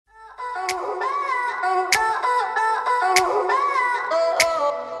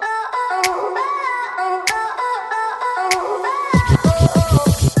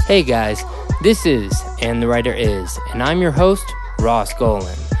Hey guys, this is And the Writer Is, and I'm your host, Ross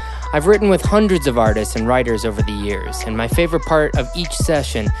Golan. I've written with hundreds of artists and writers over the years, and my favorite part of each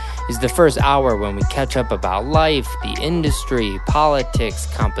session is the first hour when we catch up about life, the industry, politics,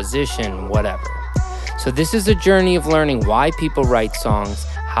 composition, whatever. So this is a journey of learning why people write songs,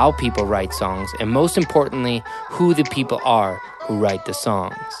 how people write songs, and most importantly, who the people are who write the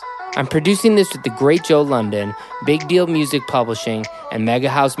songs. I'm producing this with the great Joe London, Big Deal Music Publishing, and Mega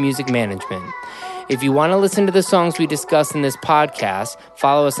House Music Management. If you want to listen to the songs we discuss in this podcast,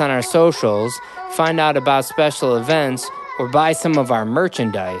 follow us on our socials, find out about special events, or buy some of our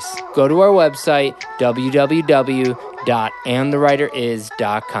merchandise, go to our website,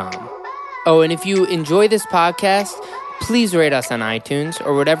 www.andthewriteris.com. Oh, and if you enjoy this podcast, please rate us on iTunes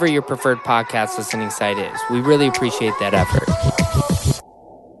or whatever your preferred podcast listening site is. We really appreciate that effort.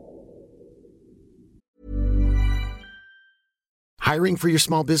 Hiring for your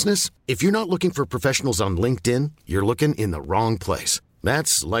small business? If you're not looking for professionals on LinkedIn, you're looking in the wrong place.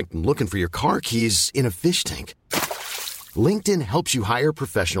 That's like looking for your car keys in a fish tank. LinkedIn helps you hire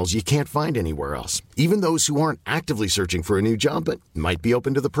professionals you can't find anywhere else, even those who aren't actively searching for a new job but might be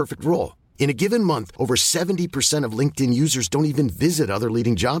open to the perfect role. In a given month, over 70% of LinkedIn users don't even visit other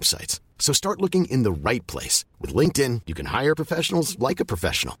leading job sites. So start looking in the right place. With LinkedIn, you can hire professionals like a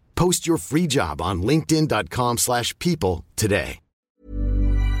professional. Post your free job on linkedin.com/people today.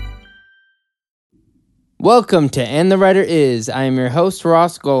 Welcome to And the Writer Is. I am your host,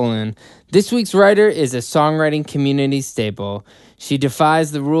 Ross Golan. This week's writer is a songwriting community staple. She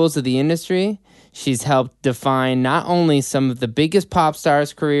defies the rules of the industry. She's helped define not only some of the biggest pop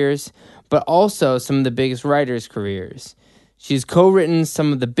stars' careers, but also some of the biggest writers' careers. She's co-written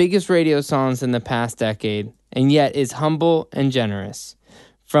some of the biggest radio songs in the past decade, and yet is humble and generous.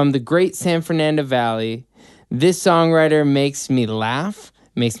 From the great San Fernando Valley, this songwriter makes me laugh,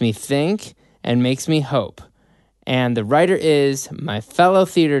 makes me think, and makes me hope. And the writer is my fellow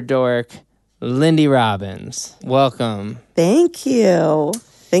theater dork, Lindy Robbins. Welcome. Thank you.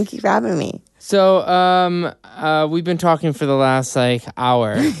 Thank you for having me. So, we've been talking for the last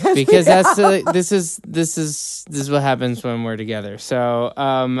hour because this is what happens when we're together. So,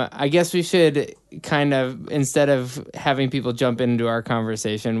 I guess we should kind of, instead of having people jump into our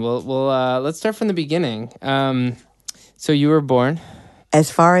conversation, let's start from the beginning. So you were born. As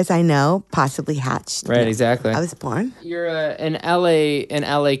far as I know, possibly hatched. Right, exactly. I was born. You're an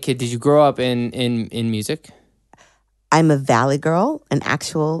LA kid. Did you grow up in music? I'm a Valley girl, an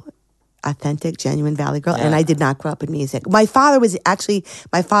actual, authentic, genuine Valley girl, and I did not grow up in music. My father was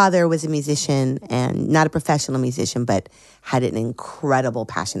a musician, and not a professional musician, but had an incredible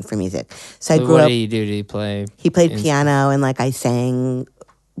passion for music. So I grew up. What did he do? Did he play? He played piano, and I sang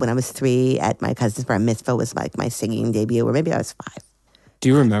when I was 3 at my cousin's bar mitzvah was my singing debut, or maybe I was 5. Do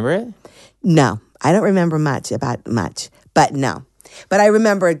you remember it? No, I don't remember much, but no. But I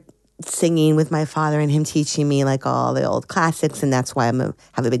remember singing with my father and him teaching me all the old classics, and that's why I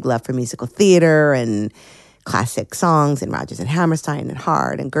have a big love for musical theater and classic songs and Rodgers and Hammerstein and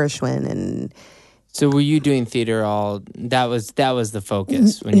Hart and Gershwin and. So were you doing theater all? That was the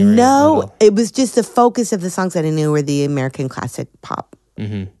focus when you were No, little? it was just the focus of the songs that I knew were the American classic pop.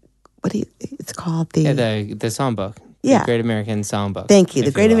 Mm-hmm. It's called the the songbook. Yeah. The Great American Songbook. Thank you. The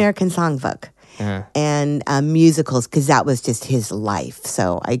Great American Songbook. Uh-huh. And musicals, because that was just his life.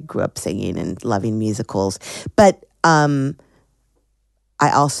 So I grew up singing and loving musicals. But I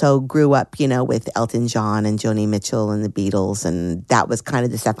also grew up, with Elton John and Joni Mitchell and the Beatles. And that was kind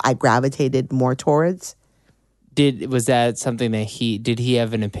of the stuff I gravitated more towards. Was that something that did he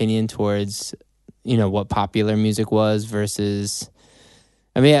have an opinion towards, what popular music was versus...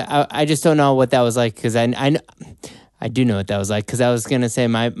 I mean, I just don't know what that was like, because I do know what that was like, because I was going to say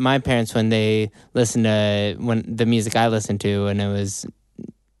my parents, when they listened to the music I listened to, and it was,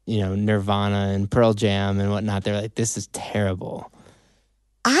 Nirvana and Pearl Jam and whatnot, they're like, this is terrible.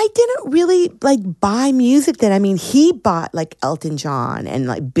 I didn't really buy music then. I mean, he bought Elton John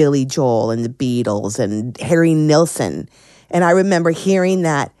and Billy Joel and the Beatles and Harry Nilsson. And I remember hearing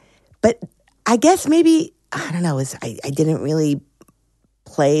that. But I guess maybe, I don't know, I didn't really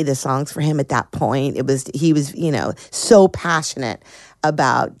play the songs for him at that point. He was, so passionate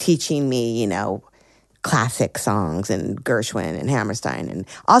about teaching me, classic songs and Gershwin and Hammerstein. And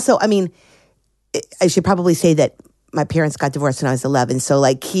also, I mean, I should probably say that my parents got divorced when I was 11. So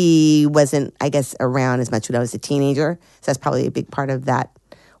he wasn't, I guess, around as much when I was a teenager. So that's probably a big part of that,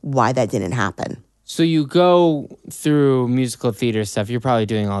 why that didn't happen. So you go through musical theater stuff. You're probably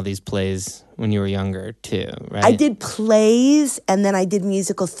doing all these plays when you were younger too, right? I did plays, and then I did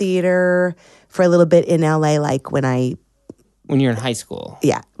musical theater for a little bit in LA, when I When you're in high school.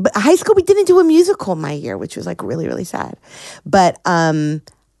 Yeah. But high school, we didn't do a musical my year, which was like really, really sad. But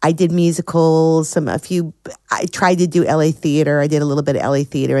I did musicals, I tried to do LA theater. I did a little bit of LA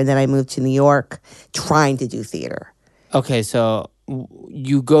theater, and then I moved to New York trying to do theater. Okay, so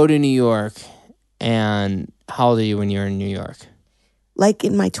you go to New York, and how old are you when you're in New York? Like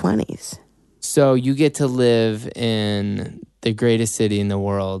in my 20s. So you get to live in the greatest city in the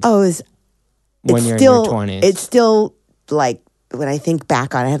world. Oh, when you're in your 20s. It's still like, when I think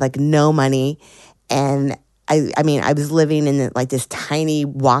back on it, I had like no money, and I mean, I was living in like this tiny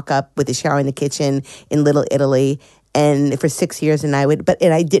walk-up with a shower in the kitchen in Little Italy, and for 6 years, and I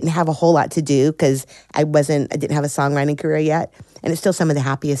didn't have a whole lot to do because I didn't have a songwriting career yet, and it's still some of the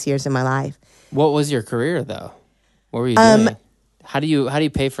happiest years of my life. What was your career though? What were you doing? How do you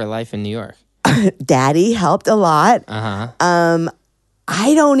pay for life in New York? Daddy helped a lot.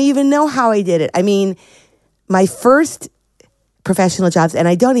 I don't even know how I did it. I mean, my first professional jobs, and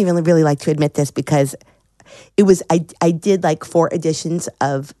I don't even really like to admit this because it was I did like 4 editions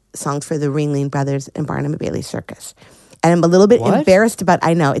of songs for the Ringling Brothers and Barnum and Bailey Circus. And I'm a little bit embarrassed about,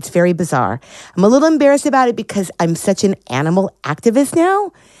 I know, it's very bizarre. I'm a little embarrassed about it because I'm such an animal activist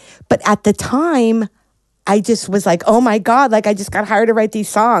now. But at the time, I just was like, oh my God, like I just got hired to write these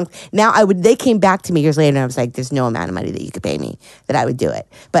songs. Now they came back to me years later and I was like, there's no amount of money that you could pay me that I would do it.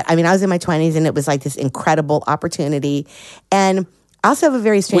 But I mean, I was in my 20s and it was like this incredible opportunity. And I also have a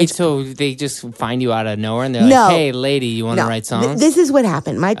very strange... Wait, so they just find you out of nowhere and they're like, hey, lady, you want to write songs? This is what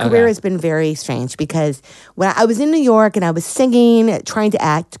happened. My career has been very strange because when I was in New York and I was singing, trying to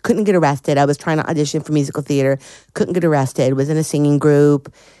act, couldn't get arrested. I was trying to audition for musical theater, couldn't get arrested, was in a singing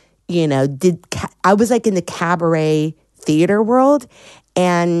group, I was like in the cabaret theater world,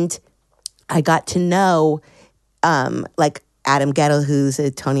 and I got to know like Adam Guettel, who's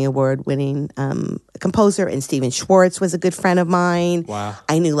a Tony Award winning composer, and Stephen Schwartz was a good friend of mine. Wow.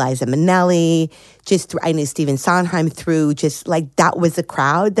 I knew Liza Minnelli. I knew Stephen Sondheim through just like that was the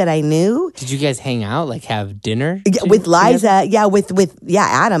crowd that I knew. Did you guys hang out, like have dinner? Yeah, with Liza, with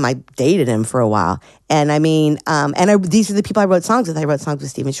Adam. I dated him for a while. And I mean, these are the people I wrote songs with. I wrote songs with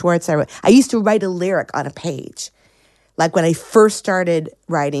Stephen Schwartz. I used to write a lyric on a page. Like when I first started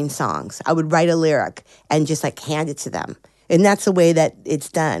writing songs, I would write a lyric and just like hand it to them. And that's the way that it's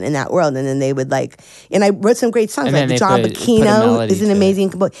done in that world. And then they would and I wrote some great songs. Like John Bacchino is an amazing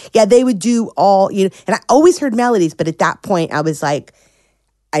composer. Yeah, they would do all, and I always heard melodies, but at that point I was like,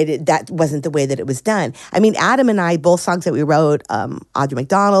 that wasn't the way that it was done. I mean, Adam and I, both songs that we wrote, Audra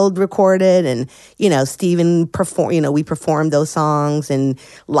McDonald recorded, and, Stephen performed, we performed those songs, and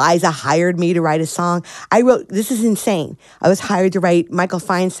Liza hired me to write a song. This is insane. I was hired to write Michael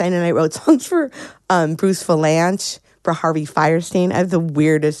Feinstein, and I wrote songs for Bruce Valanche, for Harvey Fierstein. I have the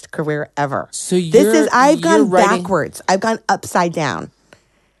weirdest career ever. So I've gone backwards. I've gone upside down.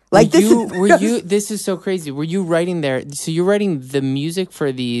 This is so crazy. Were you writing there? So you're writing the music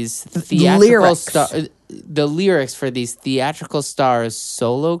for these theatrical the lyrics for these theatrical stars'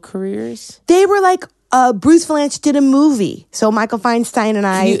 solo careers? They were like, Bruce Valanche did a movie. So Michael Feinstein and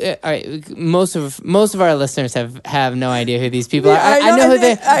I... all right, most of our listeners have no idea who these people are. I know who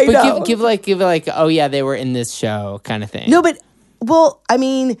they are. But give like, oh yeah, they were in this show kind of thing. No, but, I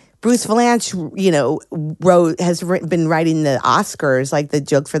mean... Bruce Valanche, has been writing the Oscars, like the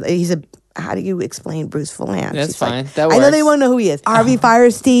joke for how do you explain Bruce Valanche? That's fine. That works. I know they won't know who he is. Harvey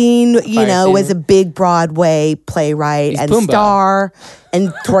Fierstein, was a big Broadway playwright and Pumbaa. Star,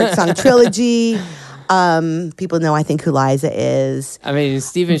 and works on Trilogy. People know, I think, who Liza is. I mean,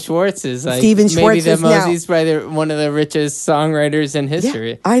 Stephen Schwartz is maybe he's probably one of the richest songwriters in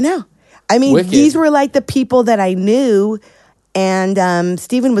history. Yeah, I know. I mean, Wicked. These were like the people that I knew. And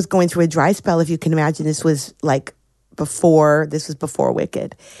Stephen was going through a dry spell, if you can imagine. This was before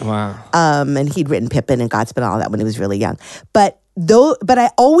Wicked. Wow. And he'd written Pippin and Godspell and all that when he was really young. But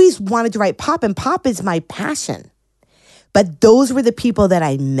I always wanted to write pop, and pop is my passion. But those were the people that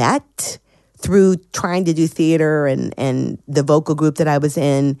I met through trying to do theater and the vocal group that I was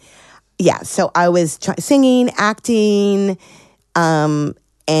in. Yeah, so I was singing, acting, and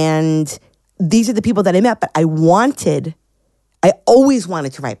these are the people that I met. But I always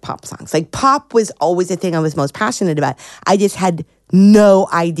wanted to write pop songs. Like pop was always the thing I was most passionate about. I just had no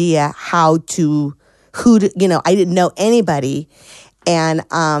idea I didn't know anybody. And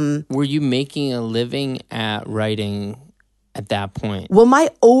were you making a living at writing at that point? Well, my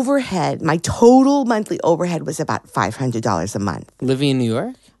total monthly overhead was about $500 a month. Living in New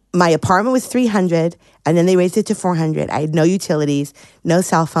York? My apartment was $300, and then they raised it to $400. I had no utilities, no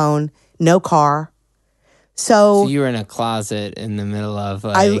cell phone, no car. So you were in a closet in the middle of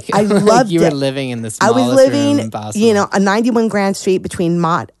I like loved you were it. living in the I smallest was living, room possible. on 91 Grand Street between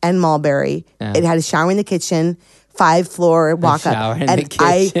Mott and Mulberry. Yeah. It had a shower in the kitchen, 5-floor walk up, shower in and the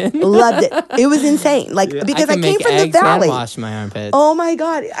kitchen. I loved it. It was insane, like because I can came make from the eggs and valley. wash my armpits. Oh my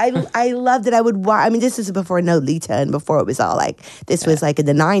God, I loved it. I would walk. I mean, this is before Nolita and before it was all like this was like in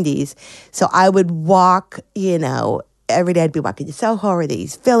the 90s. So I would walk, every day I'd be walking to Soho or the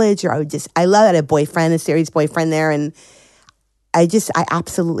East Village, or I love that. I had a boyfriend, a serious boyfriend there, and I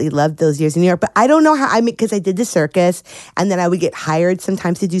absolutely loved those years in New York. But I don't know how, because I did the circus, and then I would get hired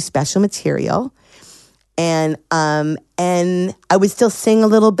sometimes to do special material. And I would still sing a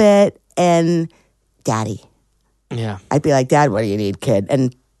little bit, and Daddy. Yeah. I'd be like, Dad, what do you need, kid?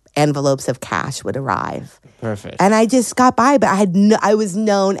 And envelopes of cash would arrive. Perfect. And I just got by, but I was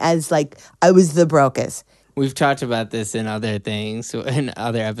known as like, I was the brokest. We've talked about this in other things, in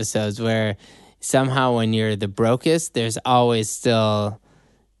other episodes, where somehow when you're the brokest, there's always still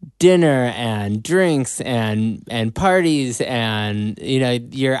dinner and drinks and parties, and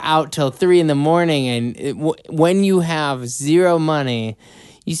you're out till 3 a.m. and when you have zero money,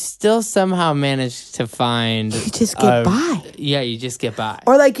 you still somehow manage to find. You just get by. Yeah, you just get by.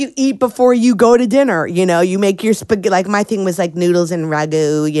 Or like you eat before you go to dinner, you make your spaghetti. Like my thing was like noodles and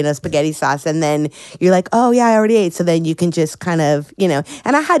ragu, spaghetti sauce. And then you're like, oh yeah, I already ate. So then you can just kind of, and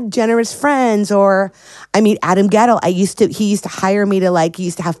I had generous friends, or Adam Gettle, he used to hire me to he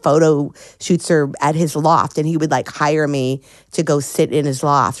used to have photo shoots at his loft, and he would hire me to go sit in his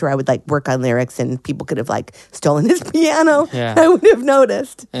loft where I would work on lyrics, and people could have stolen his piano. Yeah. I would have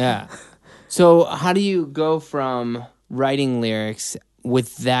noticed. Yeah. So how do you go from writing lyrics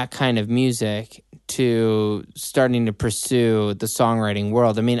with that kind of music to starting to pursue the songwriting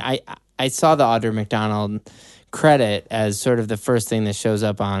world? I saw the Audra McDonald credit as sort of the first thing that shows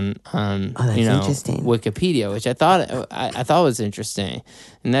up on interesting. Wikipedia, which I thought was interesting,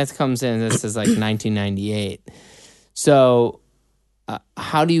 and that comes in. This is 1998. So.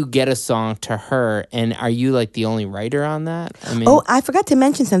 How do you get a song to her? And are you the only writer on that? I forgot to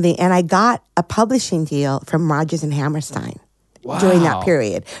mention something. And I got a publishing deal from Rodgers and Hammerstein during that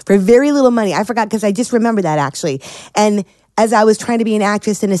period for very little money. I forgot because I just remember that actually. And as I was trying to be an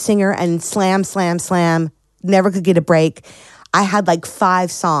actress and a singer and slam, never could get a break, I had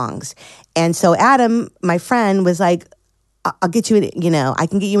 5 songs. And so Adam, my friend, was like, I'll get you I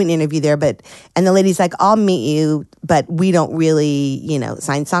can get you an interview there, and the lady's like, I'll meet you, but we don't really,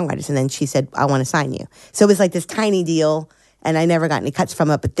 sign songwriters. And then she said, I want to sign you. So it was this tiny deal, and I never got any cuts from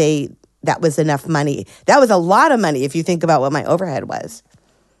it, but that was enough money. That was a lot of money if you think about what my overhead was.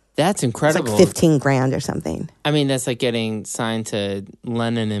 That's incredible. It's $15,000 or something. That's like getting signed to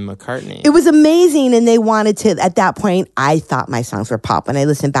Lennon and McCartney. It was amazing, and they wanted to, at that point, I thought my songs were pop. When I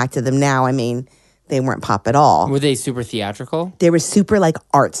listen back to them now, they weren't pop at all. Were they super theatrical? They were super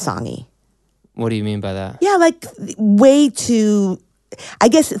art songy. What do you mean by that? Yeah, way too, I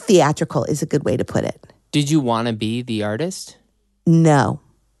guess theatrical is a good way to put it. Did you want to be the artist? No.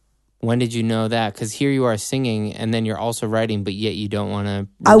 When did you know that? Because here you are singing, and then you're also writing, but yet you don't want to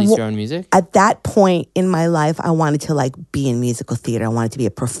release your own music? At that point in my life, I wanted to be in musical theater. I wanted to be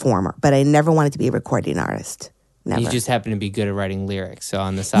a performer, but I never wanted to be a recording artist. Never. You just happen to be good at writing lyrics, so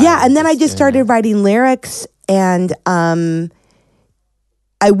on the side. Yeah, and then I just started writing lyrics, and I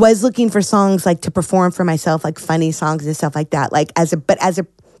was looking for songs to perform for myself, funny songs and stuff like that. As a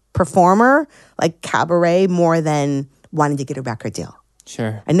performer, cabaret, more than wanting to get a record deal.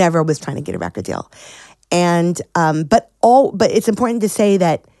 Sure. I never was trying to get a record deal, and but it's important to say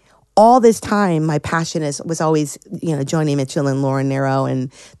that. All this time, my passion was always, Joni Mitchell and Laura Nyro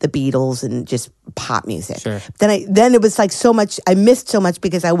and the Beatles and just pop music. Sure. Then it was so much. I missed so much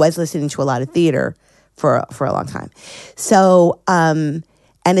because I was listening to a lot of theater for a long time. So, and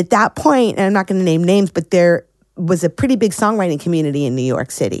at that point, and I'm not going to name names, but there was a pretty big songwriting community in New York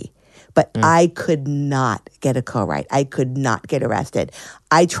City. But I could not get a co-write. I could not get arrested.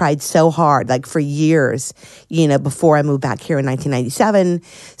 I tried so hard, for years, before I moved back here in 1997.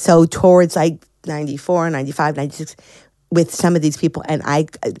 So towards 94, 95, 96, with some of these people, and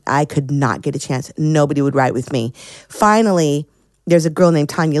I could not get a chance. Nobody would write with me. Finally, there's a girl named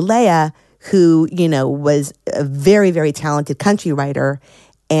Tanya Leah who, was a very, very talented country writer,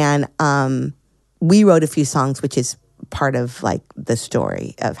 and we wrote a few songs, which is part of the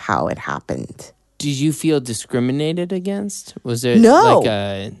story of how it happened. Did you feel discriminated against? Was there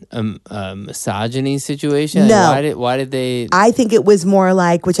a misogyny situation? No. Why did they? I think it was more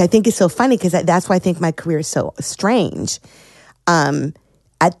which I think is so funny because that's why I think my career is so strange.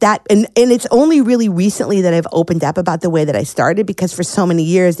 at that, and it's only really recently that I've opened up about the way that I started, because for so many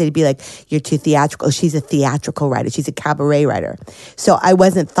years they'd be like, you're too theatrical. She's a theatrical writer. She's a cabaret writer. So I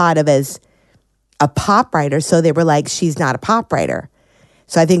wasn't thought of as a pop writer. So they were like, she's not a pop writer.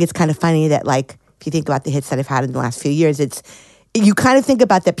 So I think it's kind of funny that, like, if you think about the hits that I've had in the last few years, you kind of think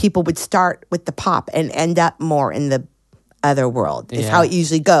about that people would start with the pop and end up more in the other world. Is how it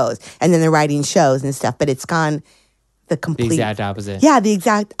usually goes. And then they're writing shows and stuff, but it's gone the exact opposite. Yeah, the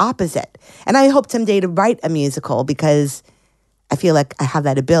exact opposite. And I hope someday to write a musical, because I feel like I have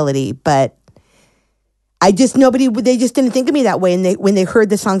that ability, but they just didn't think of me that way. And when they heard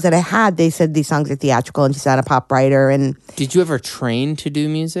the songs that I had, they said these songs are theatrical and she's not a pop writer. And did you ever train to do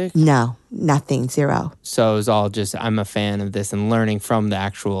music? No, nothing, zero. So it was all just, I'm a fan of this, and learning from the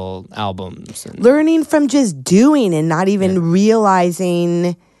actual albums. Learning from just doing and not even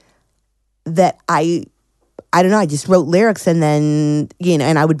realizing that I don't know, I just wrote lyrics, and then,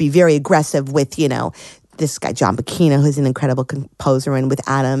 and I would be very aggressive with, this guy, John Bacchino, who's an incredible composer, and with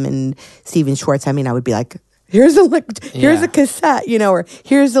Adam and Stephen Schwartz, I would be like, here's a cassette, or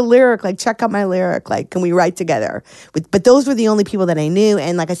here's a lyric, like, check out my lyric, like, can we write together? But those were the only people that I knew.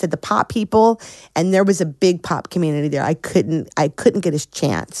 And like I said, the pop people, and there was a big pop community there. I couldn't get a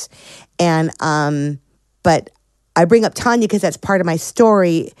chance. And, but I bring up Tanya because that's part of my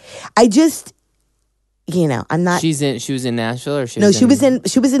story. I just, I'm not. She was in Nashville, or she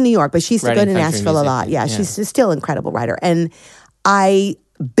was in New York, but she used to go to Nashville a lot. Yeah, she's still an incredible writer. And I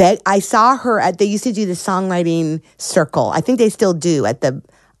saw her they used to do the songwriting circle. I think they still do at the,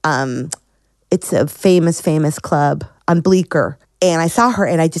 it's a famous club on Bleecker. And I saw her,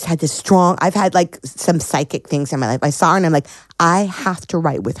 and I just had this I've had like some psychic things in my life. I saw her, and I'm like, I have to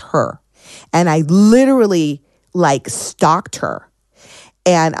write with her. And I literally like stalked her.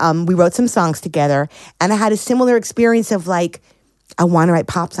 And we wrote some songs together, and I had a similar experience of like, I want to write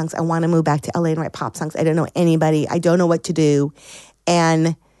pop songs. I want to move back to LA and write pop songs. I don't know anybody. I don't know what to do.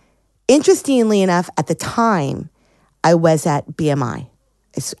 And interestingly enough, at the time, I was at BMI.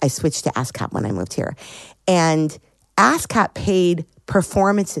 I switched to ASCAP when I moved here. And ASCAP paid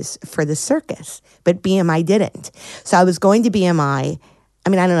performances for the circus, but BMI didn't. So I was going to BMI. I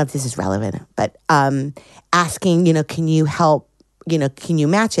don't know if this is relevant, but asking, can you help? Can you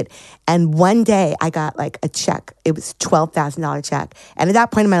match it? And one day I got like a check. It was $12,000 check. And at that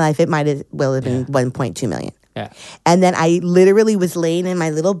point in my life, it might as well have been $1.2 million. Yeah. And then I literally was laying in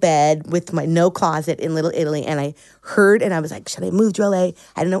my little bed with my no closet in Little Italy. And I heard, and I was like, should I move to LA?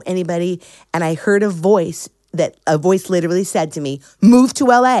 I don't know anybody. And I heard a voice literally said to me, move to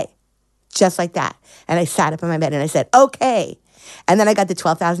LA. Just like that. And I sat up in my bed and I said, okay. And then I got the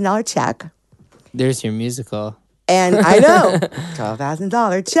 $12,000 check. There's your musical. And I know,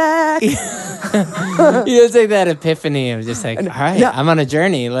 $12,000 check. You just like that epiphany of just like, all right, I'm on a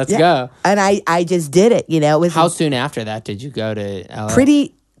journey. Let's go. And I just did it. It was how soon after that did you go to LA?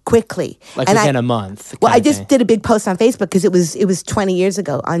 Pretty quickly, like within a month. Well, I just did a big post on Facebook because it was 20 years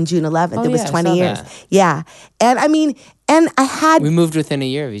ago on June 11th. It was 20 years. That. Yeah, and I had we moved within a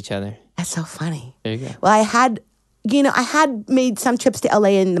year of each other. That's so funny. There you go. Well, I had made some trips to LA,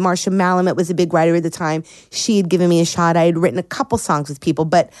 and Marcia Malamet was a big writer at the time. She had given me a shot. I had written a couple songs with people,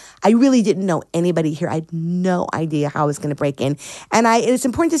 but I really didn't know anybody here. I had no idea how I was going to break in. And it's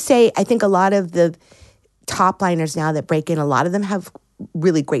important to say, I think a lot of the top liners now that break in, a lot of them have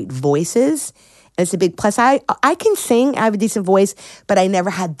really great voices. And it's a big plus. I can sing. I have a decent voice, but I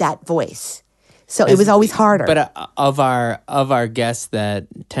never had that voice. So it was always harder. But of our guests that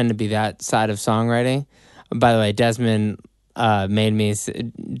tend to be that side of songwriting, by the way, Desmond Child made me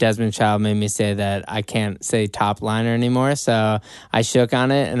say that I can't say top liner anymore. So I shook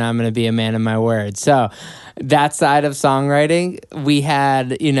on it, and I'm going to be a man of my word. So that side of songwriting, we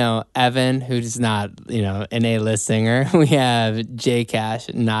had, Evan, who's not, an A-list singer. We have J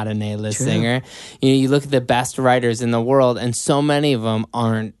Cash, not an A-list singer. You look at the best writers in the world, and so many of them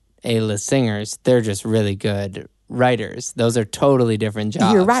aren't A-list singers. They're just really good writers. Those are totally different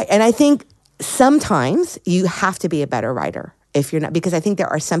jobs. You're right. And I think sometimes you have to be a better writer if you're not, because I think there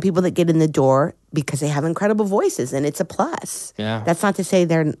are some people that get in the door because they have incredible voices, and it's a plus. Yeah. That's not to say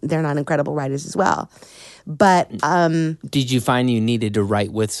they're not incredible writers as well. But did you find you needed to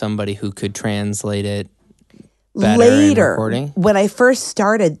write with somebody who could translate it better later, in recording? When I first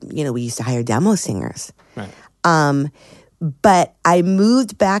started, we used to hire demo singers. Right. But I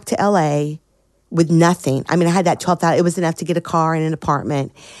moved back to LA with nothing. I had that $12,000. It was enough to get a car and an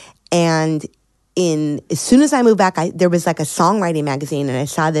apartment. And as soon as I moved back, there was like a songwriting magazine, and I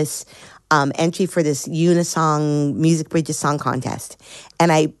saw this entry for this Unisong Music Bridges song contest.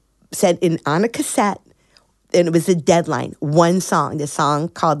 And I said on a cassette, and it was a deadline. One song, the song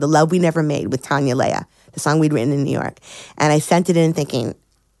called "The Love We Never Made" with Tanya Leah, the song we'd written in New York, and I sent it in thinking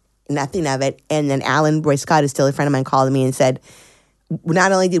nothing of it. And then Alan Roy Scott, who's still a friend of mine, called me and said,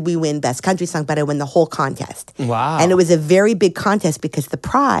 not only did we win Best Country Song, but I won the whole contest. Wow. And it was a very big contest because the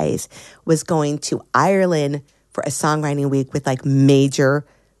prize was going to Ireland for a songwriting week with like major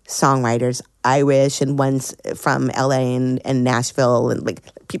songwriters, Irish and ones from LA and Nashville, and like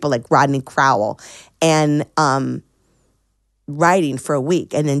people like Rodney Crowell, and writing for a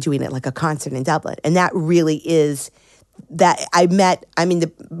week and then doing it like a concert in Dublin. And that really is that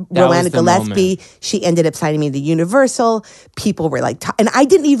Rowena Gillespie, she ended up signing me to Universal. People were like, and I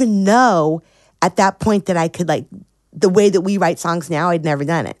didn't even know at that point that I could like, the way that we write songs now, I'd never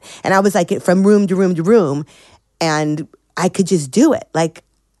done it. And I was like from room to room to room, and I could just do it. Like,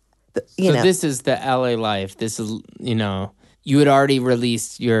 you know. So this is the LA life. This is, you know, you had already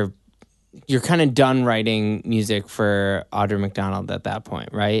released you're kind of done writing music for Audra McDonald at that point,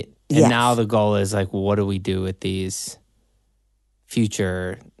 right? And yes. Now the goal is like, what do we do with these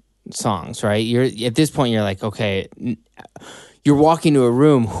future songs, right? You're at this point, you're like, okay, you're walking to a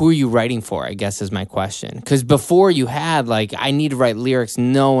room. Who are you writing for? I guess is my question. Because before you had like, I need to write lyrics,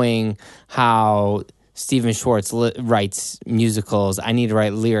 knowing how Stephen Schwartz writes musicals. I need to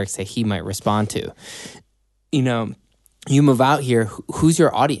write lyrics that he might respond to. You know, you move out here. Who's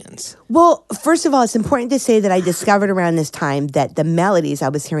your audience? Well, first of all, it's important to say that I discovered around this time that the melodies I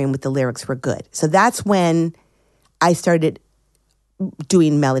was hearing with the lyrics were good. So that's when I started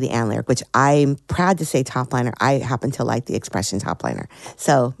doing melody and lyric, which I'm proud to say top liner. I happen to like the expression top liner.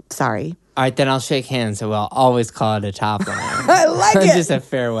 So, sorry. All right, then I'll shake hands. So we'll always call it a top liner. I like it. Just a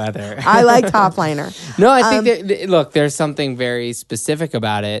fair weather. I like top liner. No, I think look, there's something very specific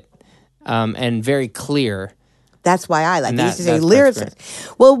about it, and very clear. That's why I like it. I used to say that's lyrics.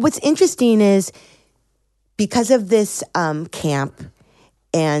 great. Well, what's interesting is because of this camp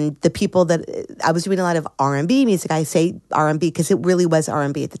and the people that I was doing a lot of R&B music. I say R&B because it really was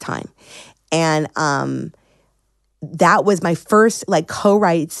R&B at the time, and that was my first like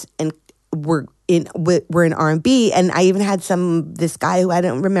co-writes and were in R&B. And I even had this guy who I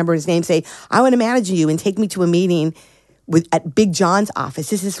don't remember his name say, "I want to manage you and take me to a meeting at Big John's office."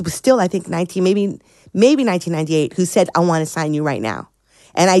 This was still, I think, maybe 1998, who said, "I want to sign you right now."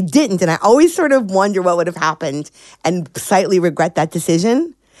 And I didn't. And I always sort of wonder what would have happened and slightly regret that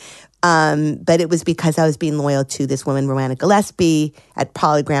decision. But it was because I was being loyal to this woman, Rowena Gillespie, at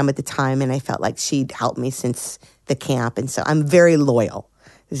Polygram at the time. And I felt like she'd helped me since the camp. And so I'm very loyal.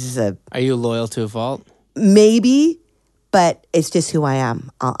 Are you loyal to a fault? Maybe, but it's just who I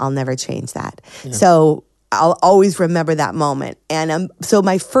am. I'll never change that. Yeah. So I'll always remember that moment. And so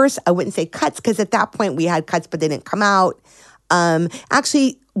my first, I wouldn't say cuts, because at that point we had cuts, but they didn't come out.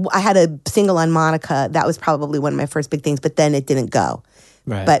 Actually, I had a single on Monica. That was probably one of my first big things, but then it didn't go.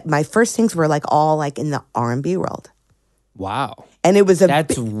 Right. But my first things were like all like in the R&B world. Wow. And it was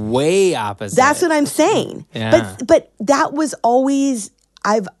that's way opposite. That's what I'm saying. Yeah. But that was always,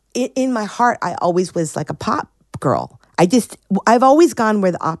 in my heart, I always was like a pop girl. I've always gone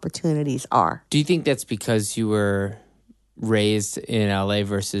where the opportunities are. Do you think that's because you were raised in LA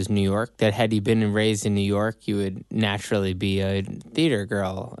versus New York? That had you been raised in New York, you would naturally be a theater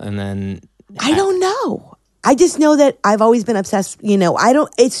girl, and then I don't know. I just know that I've always been obsessed. You know,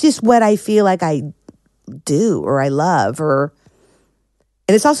 it's just what I feel like I do or I love, and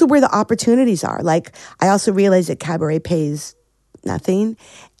it's also where the opportunities are. Like, I also realize that cabaret pays nothing,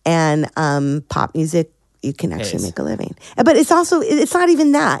 and pop music, you can actually make a living. But it's not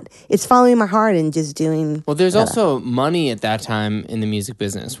even that. It's following my heart and just doing. Well, there's also money at that time in the music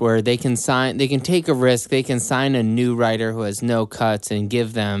business where they can take a risk. They can sign a new writer who has no cuts and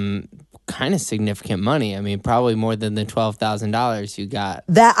give them kind of significant money. I mean, probably more than the $12,000 you got.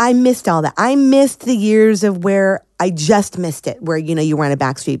 That I missed all that. I missed the years of where I just missed it, where, you know, you were on a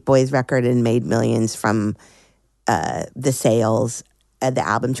Backstreet Boys record and made millions from the sales of the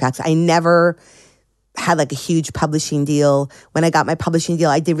album tracks. I never had like a huge publishing deal. When I got my publishing deal,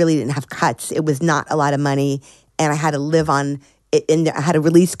 I really didn't have cuts. It was not a lot of money, and I had to live on it, and I had a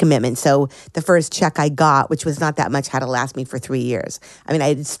release commitment. So the first check I got, which was not that much, had to last me for 3 years. I mean,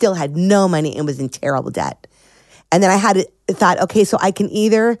 I still had no money and was in terrible debt. And then I thought, okay, so I can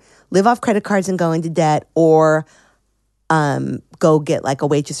either live off credit cards and go into debt, or go get like a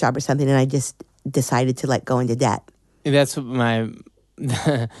waitress job or something. And I just decided to like go into debt. That's my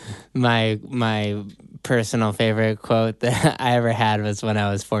personal favorite quote that I ever had was when I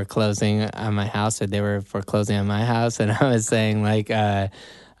was foreclosing on my house, or they were foreclosing on my house, and I was saying like,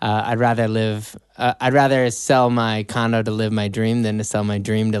 I'd rather sell my condo to live my dream than to sell my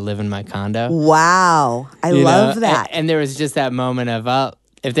dream to live in my condo. Wow. I love that. And there was just that moment of, oh,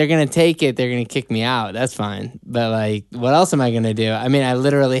 if they're going to take it, they're going to kick me out. That's fine. But like, what else am I going to do? I mean, I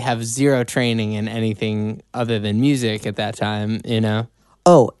literally have zero training in anything other than music at that time, you know?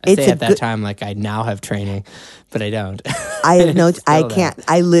 Oh, I say at that time, like I now have training, but I don't. I have no, I can't,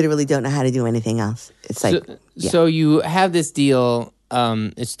 I literally don't know how to do anything else. It's like, so you have this deal.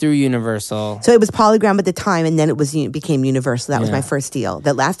 It's through Universal. So it was Polygram at the time, and then it became Universal. That was my first deal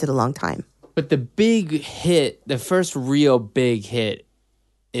that lasted a long time. But the big hit, the first real big hit,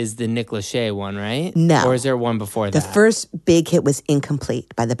 is the Nick Lachey one, right? No. Or is there one before that? The first big hit was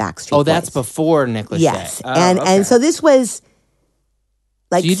Incomplete by the Backstreet Boys. Oh, that's before Nick Lachey. Yes. Oh, and so this was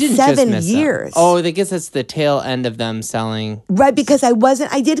like so you didn't 7 just miss years. Them. Oh, I guess that's the tail end of them selling. Right, because I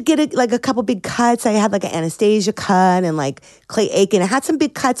did get like a couple big cuts. I had like an Anastasia cut and like Clay Aiken. I had some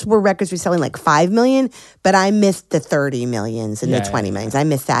big cuts where records were selling like 5 million, but I missed the 30 millions and the 20 millions. I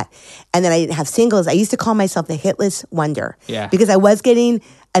missed that. And then I didn't have singles. I used to call myself the hitless wonder. Yeah. Because I was getting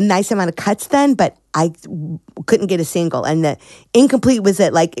a nice amount of cuts then, but I couldn't get a single. And the Incomplete was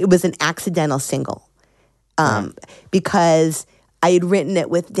it was an accidental single. Because I had written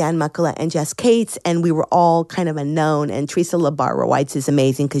it with Dan Muckala and Jess Cates, and we were all kind of unknown. And Teresa LaBarra-Whites is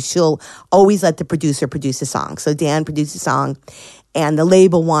amazing because she'll always let the producer produce a song. So Dan produced a song, and the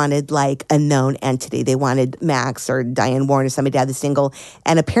label wanted like a known entity. They wanted Max or Diane Warren or somebody to have the single.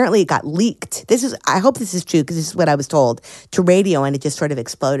 And apparently it got leaked. I hope this is true because this is what I was told, to radio, and it just sort of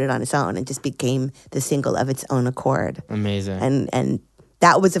exploded on its own and just became the single of its own accord. Amazing. And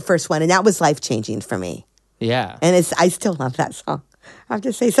that was the first one, and that was life-changing for me. Yeah. And I still love that song. I have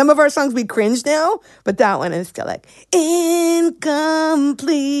to say, some of our songs we cringe now, but that one is still like,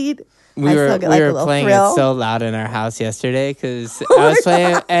 Incomplete. We were playing it so loud in our house yesterday because I was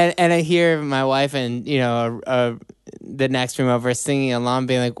playing and I hear my wife and, the next room over singing along,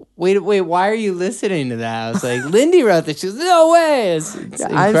 being like, wait, why are you listening to that? I was like, Lindy wrote this. She was, no way. It's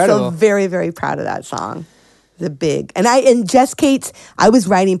incredible. I'm so very, very proud of that song. The big. And Jess Cates, I was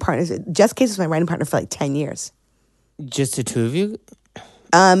writing partners. Jess Cates was my writing partner for like 10 years. Just the two of you?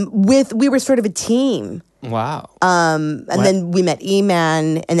 We were sort of a team. Wow. And then we met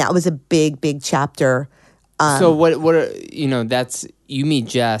E-Man, and that was a big, big chapter. So what that's, you meet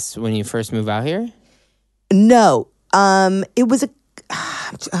Jess when you first move out here? No. It was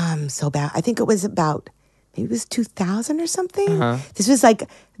so bad. I think it was about, maybe it was 2000 or something. Uh-huh. This was like,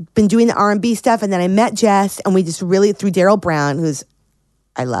 been doing the R&B stuff, and then I met Jess, and we just really, through Daryl Brown, who's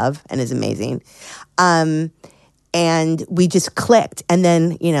I love and is amazing, and we just clicked. And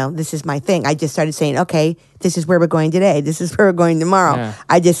then, this is my thing. I just started saying, okay, this is where we're going today. This is where we're going tomorrow. Yeah.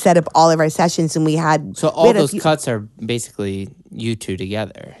 I just set up all of our sessions, and we had... So all those cuts are basically you two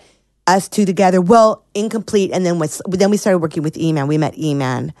together. Us two together. Well, Incomplete, and then we started working with E-Man. We met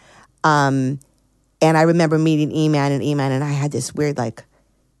E-Man. And I remember meeting E-Man, and I had this weird like,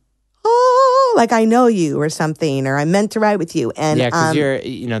 oh, like I know you or something, or I'm meant to ride with you. And yeah, because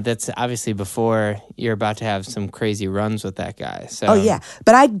you're, that's obviously before you're about to have some crazy runs with that guy. So. Oh yeah,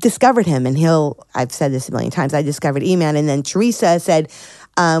 but I discovered him, and I've said this a million times. I discovered E-Man, and then Teresa said,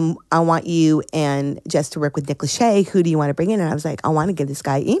 I want you and Jess to work with Nick Lachey. Who do you want to bring in? And I was like, I want to give this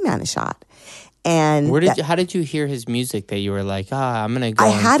guy E-Man a shot. And how did you hear his music that you were like, I'm gonna go? I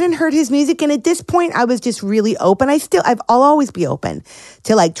hadn't heard his music, and at this point, I was just really open. I'll always be open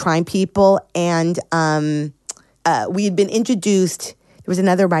to like trying people. And we had been introduced. There was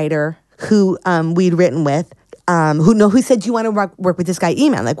another writer who we'd written with, who said, "Do you want to work with this guy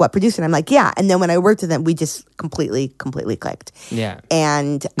E-Man? Like, what producer?" And I'm like, "Yeah." And then when I worked with them, we just completely clicked. Yeah,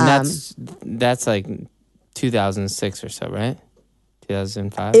 and that's like 2006 or so, right?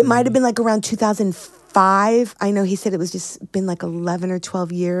 2005? It might have been like around 2005. I know he said it was just been like 11 or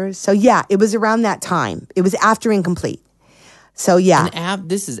 12 years. So yeah, it was around that time. It was after Incomplete. So yeah. And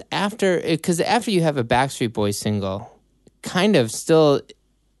this is after, because after you have a Backstreet Boys single, kind of still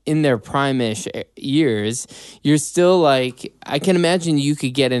in their prime-ish years, you're still like, I can imagine you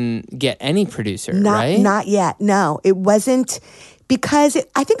could get any producer, right? Not yet. No, it wasn't, because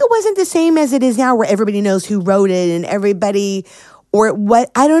I think it wasn't the same as it is now, where everybody knows who wrote it and everybody... Or what,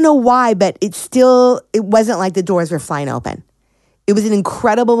 I don't know why, but it wasn't like the doors were flying open. It was an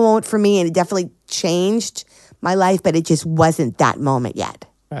incredible moment for me, and it definitely changed my life, but it just wasn't that moment yet.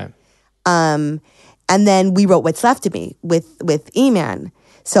 Right. And then we wrote What's Left of Me with E-Man.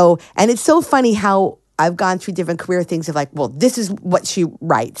 So, and it's so funny how I've gone through different career things of like, well, this is what she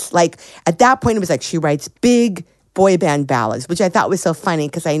writes. Like, at that point, it was like she writes big boy band ballads, which I thought was so funny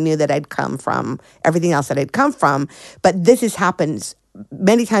because I knew that I'd come from everything else that I'd come from. But this has happened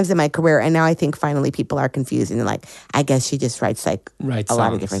many times in my career, and now I think finally people are confused and they're like, I guess she just writes like a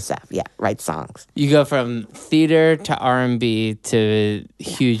lot of different stuff. Yeah, writes songs. You go from theater to R&B to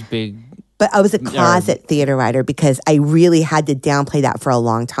huge, big... But I was a closet theater writer because I really had to downplay that for a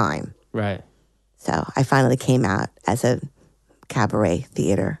long time. Right. So I finally came out as a cabaret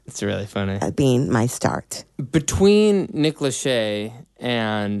theater. It's really funny. Being my start. Between Nick Lachey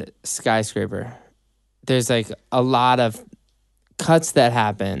and Skyscraper, there's like a lot of cuts that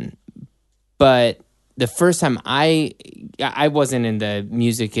happen, but the first time I wasn't in the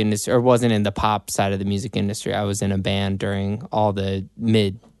music industry, or wasn't in the pop side of the music industry. I was in a band during all the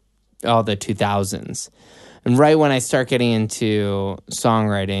 2000s. And right when I start getting into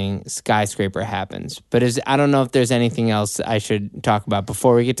songwriting, Skyscraper happens. But I don't know if there's anything else I should talk about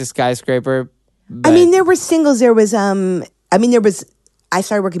before we get to Skyscraper. I mean, there were singles. I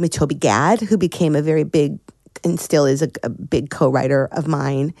started working with Toby Gad, who became a very big, and still is a big co-writer of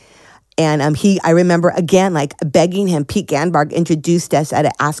mine. And I remember again, like begging him. Pete Ganbarg introduced us at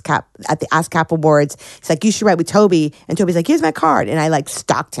the ASCAP Awards. He's like, "You should write with Toby." And Toby's like, "Here's my card." And I like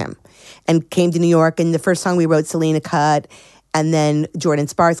stalked him, and came to New York. And the first song we wrote, Selena cut, and then Jordan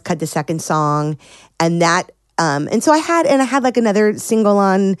Sparks cut the second song, and that. And so I had like another single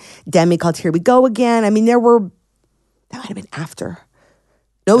on Demi called "Here We Go Again." I mean, that might have been after.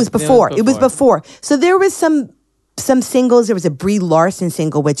 No, it was before. It was before. So there was some singles. There was a Brie Larson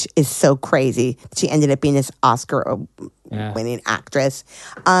single, which is so crazy. She ended up being this Oscar-winning actress.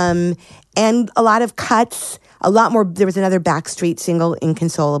 And a lot of cuts, a lot more. There was another Backstreet single,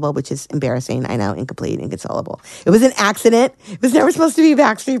 Inconsolable, which is embarrassing. I know, Incomplete, Inconsolable. It was an accident. It was never supposed to be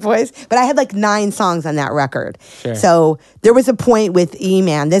Backstreet Boys, but I had like 9 songs on that record. Sure. So there was a point with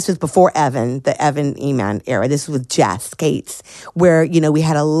E-Man. This was before Evan, the Evan E-Man era. This was with Jess Cates, where, we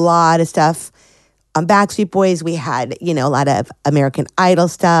had a lot of stuff. On Backstreet Boys, we had, a lot of American Idol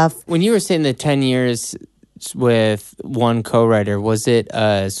stuff. When you were saying the 10 years with one co-writer, was it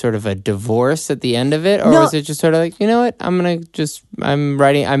sort of a divorce at the end of it? Or was it just sort of like, you know what, I'm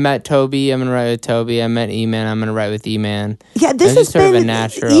writing, I met Toby, I'm going to write with Toby, I met E-Man, I'm going to write with E-Man. Yeah, this is sort of a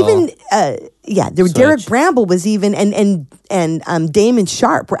natural... Derek Bramble was even, and Damon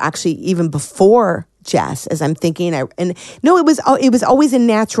Sharp were actually even before Jess, as I'm thinking. It was always a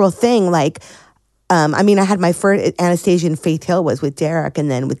natural thing, like... I had my first Anastasia and Faith Hill was with Derek,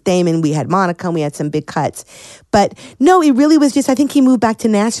 and then with Damon we had Monica, and we had some big cuts. But no, it really was just, I think he moved back to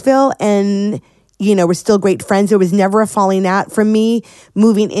Nashville, and we're still great friends. There was never a falling out from me.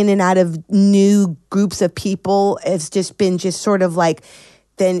 Moving in and out of new groups of people, it's just been just sort of like,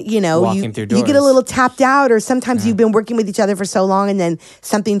 then you get a little tapped out, or sometimes you've been working with each other for so long, and then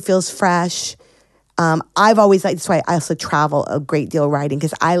something feels fresh. I've always liked, that's why I also travel a great deal writing,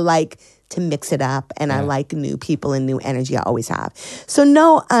 because I like to mix it up, and I like new people and new energy. I always have. So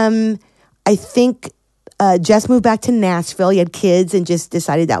no, I think Jess moved back to Nashville. He had kids and just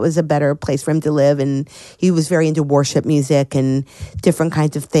decided that was a better place for him to live, and he was very into worship music and different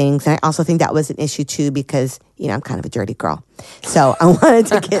kinds of things. And I also think that was an issue too, because I'm kind of a dirty girl, so I wanted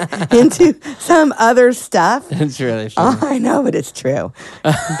to get into some other stuff. That's really funny. I know, but it's true.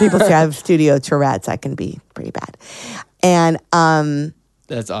 People say I have studio Tourette's. I can be pretty bad, and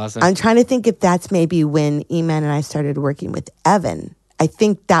that's awesome. I'm trying to think if that's maybe when E-Man and I started working with Evan. I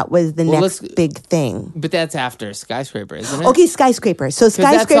think that was the next big thing. But that's after Skyscraper, isn't it? Okay, Skyscraper. So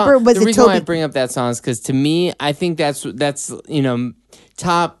Skyscraper was the reason why I bring up that song is because to me, I think that's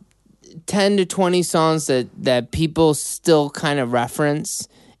top 10 to 20 songs that people still kind of reference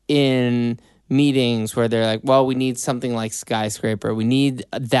in meetings where they're like, well, we need something like Skyscraper. We need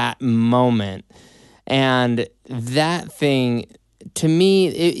that moment. And that thing... To me,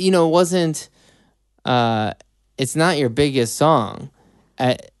 it wasn't. It's not your biggest song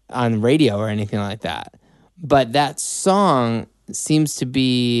on radio or anything like that, but that song seems to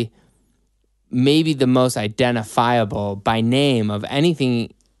be maybe the most identifiable by name of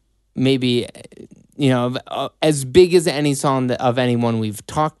anything. Maybe as big as any song of anyone we've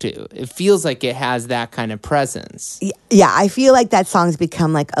talked to. It feels like it has that kind of presence. Yeah, I feel like that song's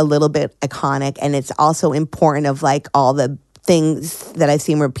become like a little bit iconic, and it's also important of like all the things that I've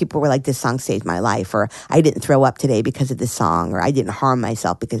seen where people were like, this song saved my life, or I didn't throw up today because of this song, or I didn't harm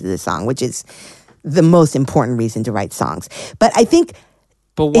myself because of this song, which is the most important reason to write songs. But I think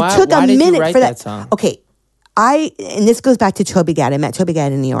it took a minute for that song. Okay, and this goes back to Toby Gad. I met Toby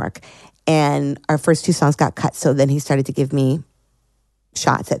Gad in New York, and our first 2 songs got cut, so then he started to give me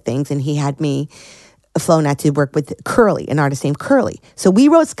shots at things, and he had me flown out to work with Curly, an artist named Curly. So we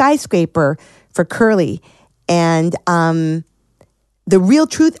wrote Skyscraper for Curly, and the real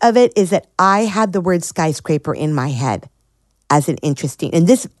truth of it is that I had the word skyscraper in my head as an interesting, and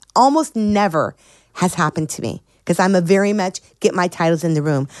this almost never has happened to me because I'm a very much get my titles in the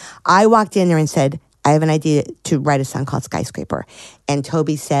room. I walked in there and said, I have an idea to write a song called Skyscraper. And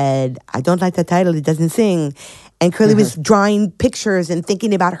Toby said, I don't like the title. It doesn't sing. And Curly was drawing pictures and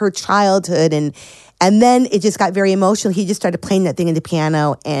thinking about her childhood. And then it just got very emotional. He just started playing that thing in the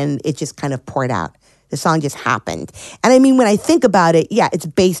piano and it just kind of poured out. The song just happened. And I mean, when I think about it, yeah, it's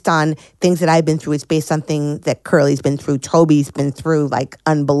based on things that I've been through. It's based on things that Curly's been through. Toby's been through like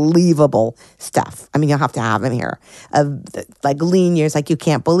unbelievable stuff. I mean, you'll have to have him here of like lean years like you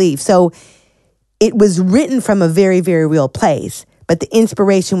can't believe. So it was written from a very, very real place. But the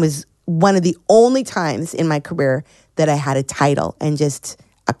inspiration was one of the only times in my career that I had a title and just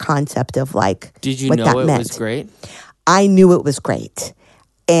a concept of like Did you what know that it meant. was great? I knew it was great.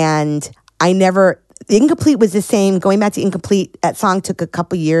 And I never, Incomplete was the same. Going back to Incomplete, that song took a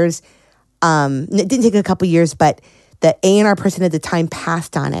couple years. It didn't take a couple years, but the A&R person at the time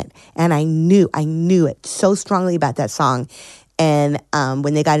passed on it. And I knew it so strongly about that song. And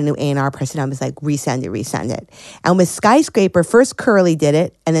when they got a new A&R person, I was like, resend it. And with Skyscraper, first Curly did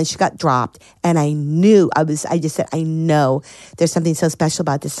it, and then she got dropped. And I just said, I know there's something so special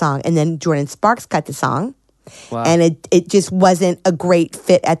about this song. And then Jordin Sparks cut the song. Wow. And it just wasn't a great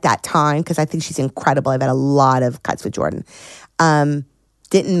fit at that time because I think she's incredible. I've had a lot of cuts with Jordin.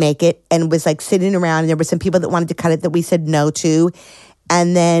 Didn't make it and was like sitting around. And there were some people that wanted to cut it that we said no to.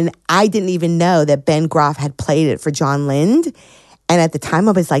 And then I didn't even know that Ben Groff had played it for John Lind. And at the time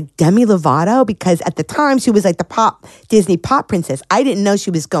I was like, Demi Lovato? Because at the time she was like the Disney pop princess. I didn't know she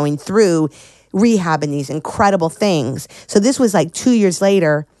was going through rehab and these incredible things. So this was like 2 years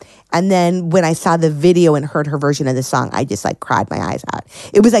later. And then when I saw the video and heard her version of the song, I just like cried my eyes out.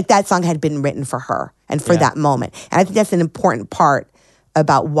 It was like that song had been written for her and for that moment. And I think that's an important part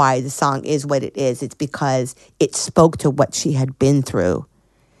about why the song is what it is. It's because it spoke to what she had been through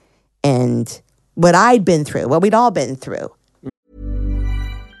and what I'd been through, what we'd all been through.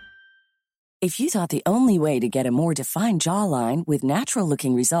 If you thought the only way to get a more defined jawline with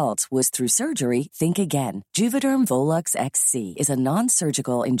natural-looking results was through surgery, think again. Juvederm Volux XC is a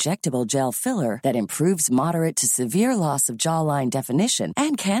non-surgical injectable gel filler that improves moderate to severe loss of jawline definition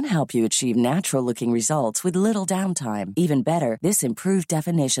and can help you achieve natural-looking results with little downtime. Even better, this improved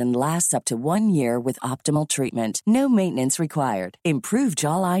definition lasts up to 1 year with optimal treatment. No maintenance required. Improve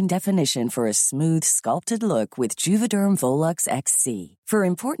jawline definition for a smooth, sculpted look with Juvederm Volux XC. For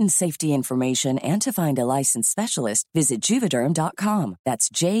important safety information and to find a licensed specialist, visit Juvederm.com. That's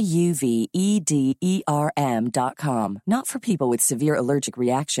JUVEDERM.com. Not for people with severe allergic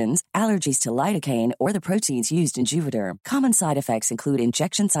reactions, allergies to lidocaine, or the proteins used in Juvederm. Common side effects include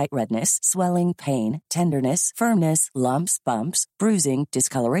injection site redness, swelling, pain, tenderness, firmness, lumps, bumps, bruising,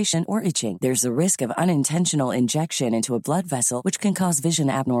 discoloration, or itching. There's a risk of unintentional injection into a blood vessel, which can cause vision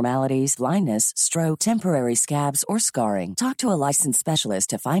abnormalities, blindness, stroke, temporary scabs, or scarring. Talk to a licensed specialist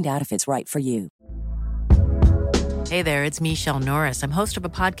to find out if it's right for you. Hey there, it's Michelle Norris. I'm host of a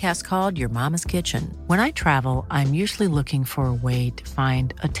podcast called Your Mama's Kitchen. When I travel, I'm usually looking for a way to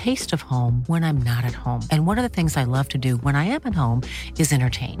find a taste of home when I'm not at home. And one of the things I love to do when I am at home is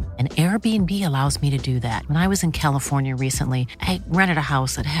entertain. And Airbnb allows me to do that. When I was in California recently, I rented a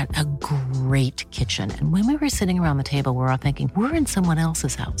house that had a great kitchen. And when we were sitting around the table, we're all thinking, we're in someone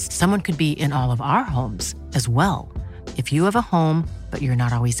else's house. Someone could be in all of our homes as well. If you have a home, but you're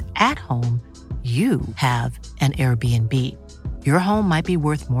not always at home, you have an Airbnb. Your home might be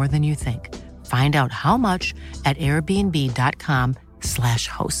worth more than you think. Find out how much at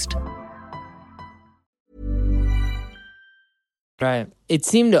airbnb.com/host. Right. It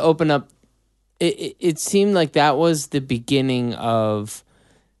seemed to open up, it seemed like that was the beginning of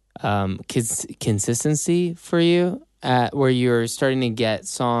consistency for you, where you're starting to get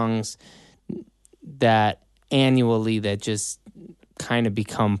songs that annually that just kind of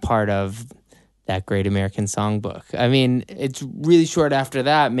become part of that Great American Songbook. I mean, it's really short after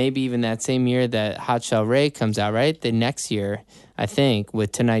that, maybe even that same year that Hot Shell Ray comes out, right? The next year, I think,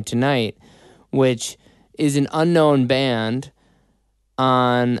 with Tonight Tonight, which is an unknown band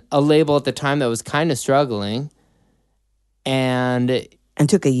on a label at the time that was kind of struggling. And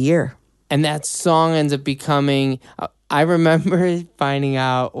took a year. And that song ends up becoming... I remember finding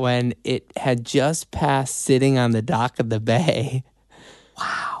out when it had just passed Sitting on the Dock of the Bay.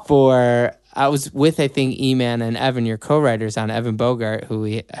 Wow. I was with, I think, E-Man and Evan, your co-writers on Evan Bogart, who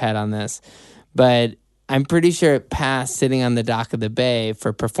we had on this. But I'm pretty sure it passed Sitting on the Dock of the Bay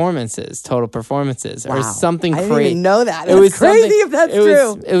for performances, total performances, or something crazy. I didn't even know that. It was crazy if that's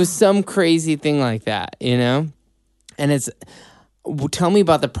true. It was some crazy thing like that, you know? And tell me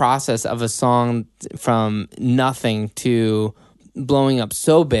about the process of a song from nothing to blowing up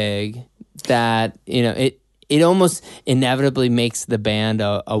so big that, it almost inevitably makes the band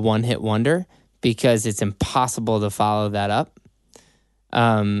a one-hit wonder because it's impossible to follow that up.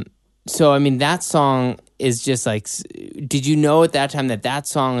 So, I mean, that song is just like, did you know at that time that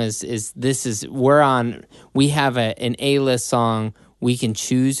song we have an A-list song, we can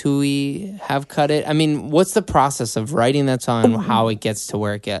choose who we have cut it? I mean, what's the process of writing that song and how it gets to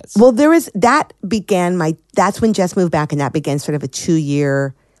where it gets? Well, that's when Jess moved back, and that began sort of a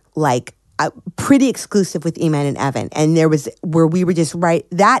 2-year, like, pretty exclusive with Eman and Evan. And there was where we were just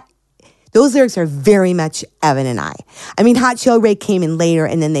those lyrics are very much Evan and I. I mean, Hot Show Ray came in later,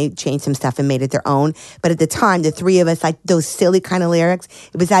 and then they changed some stuff and made it their own. But at the time, the three of us, like those silly kind of lyrics,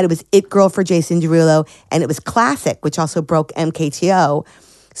 it was It Girl for Jason Derulo, and it was Classic, which also broke MKTO.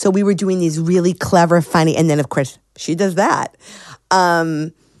 So we were doing these really clever, funny, and then of course she does that.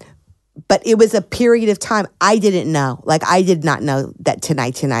 But it was a period of time I didn't know. Like, I did not know that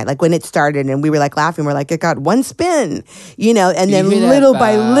Tonight. Like, when it started and we were like laughing, we're like, it got one spin, and then little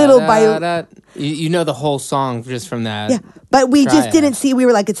by little You know the whole song just from that. Yeah, but we just didn't see. We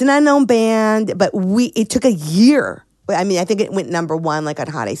were like, it's an unknown band, but it took a year. I mean, I think it went number one, like on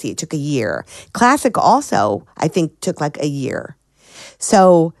Hot AC. It took a year. Classic also, I think, took like a year.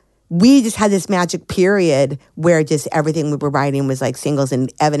 So we just had this magic period where just everything we were writing was like singles,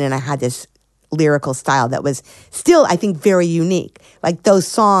 and Evan and I had this lyrical style that was still, I think, very unique. Like, those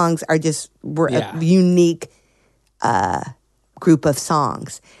songs were a unique group of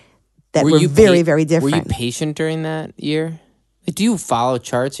songs that were very, very different. Were you patient during that year? Like, do you follow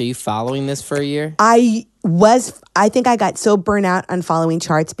charts? Are you following this for a year? I think I got so burnt out on following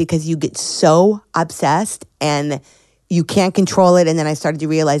charts because you get so obsessed and you can't control it. And then I started to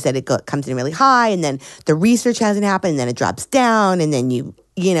realize that it comes in really high, and then the research hasn't happened, and then it drops down, and then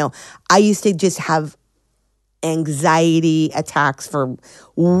I used to just have anxiety attacks for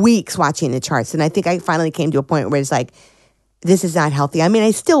weeks watching the charts. And I think I finally came to a point where it's like, this is not healthy. I mean,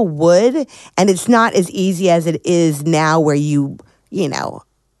 I still would, and it's not as easy as it is now where you can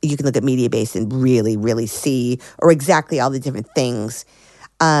look at Mediabase and really, really see, or exactly all the different things.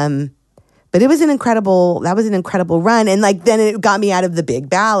 But it was an incredible run. And like, then it got me out of the big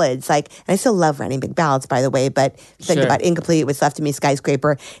ballads. Like, and I still love running big ballads, by the way, but think about Incomplete, What's Left of Me,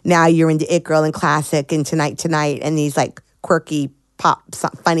 Skyscraper. Now you're into It Girl and Classic and Tonight, and these like quirky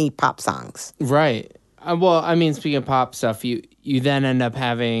funny pop songs. Right. Well, I mean, speaking of pop stuff, you then end up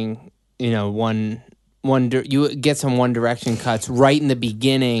having, you get some One Direction cuts right in the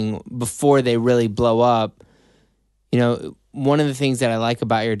beginning before they really blow up. One of the things that I like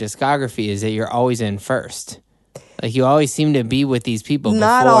about your discography is that you're always in first. Like, you always seem to be with these people.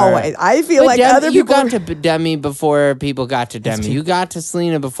 Not always. I feel like other people. You got to Demi before people got to Demi. You got to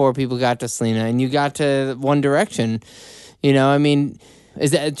Selena before people got to Selena, and you got to One Direction. I mean,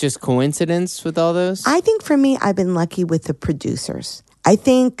 is that just coincidence with all those? I think for me, I've been lucky with the producers. I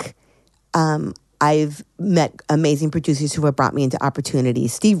think I've met amazing producers who have brought me into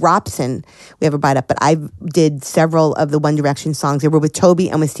opportunities. Steve Robson, we haven't brought up, but I did several of the One Direction songs. They were with Toby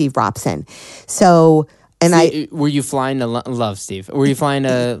and with Steve Robson. So, were you flying to love Steve? Were you flying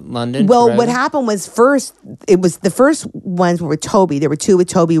to London? Well, what happened was the first ones were with Toby. There were two with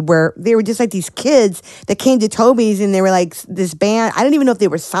Toby where they were just like these kids that came to Toby's, and they were like this band. I didn't even know if they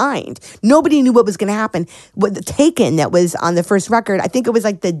were signed. Nobody knew what was going to happen. What the Taken that was on the first record, I think it was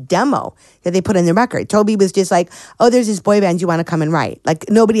like the demo that they put in the record. Toby was just like, oh, there's this boy band, you want to come and write? Like,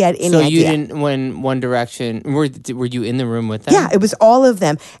 nobody had any idea. So you didn't, when One Direction, were you in the room with them? Yeah, it was all of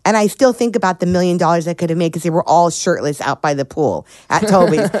them. And I still think about the $1 million I could have made because they were all shirtless out by the pool at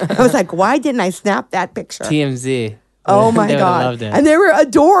Toby's. I was like, why didn't I snap that picture? TMZ. Oh my God. And they were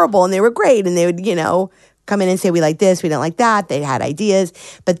adorable and they were great. And they would, come in and say, we like this, we don't like that. They had ideas.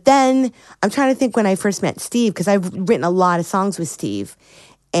 But then I'm trying to think when I first met Steve, because I've written a lot of songs with Steve.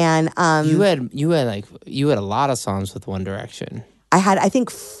 And you had a lot of songs with One Direction. I had, I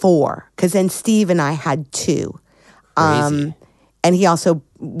think, 4, because then Steve and I had 2. Crazy. And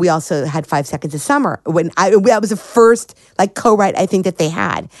we also had 5 Seconds of Summer. That was the first co-write I think that they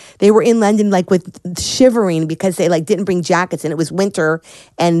had. They were in London with shivering because they didn't bring jackets and it was winter.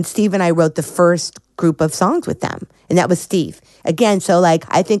 And Steve and I wrote the first group of songs with them, and that was Steve again. So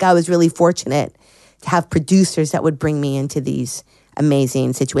I think I was really fortunate to have producers that would bring me into these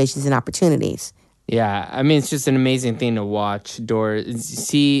amazing situations and opportunities. Yeah, I mean, it's just an amazing thing to watch.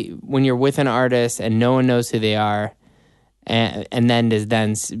 See when you're with an artist and no one knows who they are. And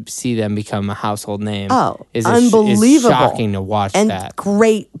then see them become a household name. Oh, unbelievable! It's shocking to watch and that.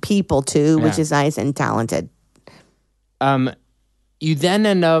 Great people too, which is nice and talented. you then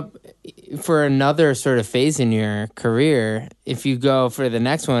end up for another sort of phase in your career. If you go for the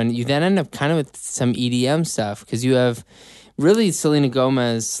next one, you then end up kind of with some EDM stuff because you have really Selena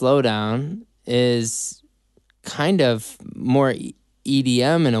Gomez Slow Down is kind of more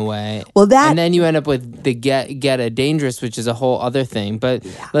EDM in a way. Well, and then you end up with the Get a Dangerous, which is a whole other thing. But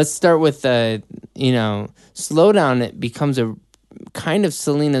let's start with the, Slow Down. It becomes a kind of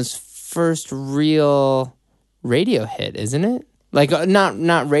Selena's first real radio hit, isn't it? Like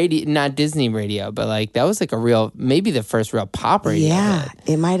not radio, not Disney radio, but like that was like a real, maybe the first real pop radio hit.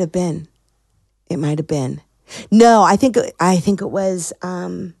 It might have been. No, I think it was.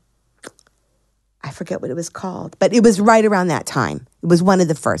 I forget what it was called, but it was right around that time. It was one of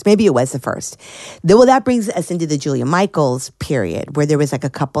the first. Maybe it was the first. Well, that brings us into the Julia Michaels period, where there was like a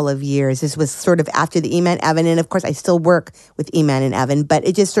couple of years. This was sort of after the Eman Evan, and of course, I still work with Eman and Evan, but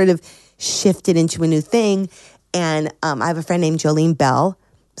it just sort of shifted into a new thing. And I have a friend named Jolene Bell,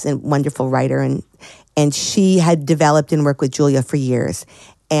 who's a wonderful writer, and she had developed and worked with Julia for years.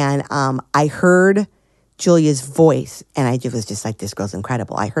 And I heard Julia's voice, and I was just like, this girl's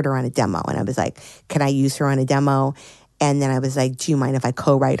incredible. I heard her on a demo, and I was like, can I use her on a demo? And then I was like, do you mind if I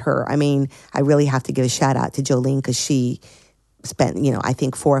co-write her? I mean, I really have to give a shout out to Jolene because she spent, I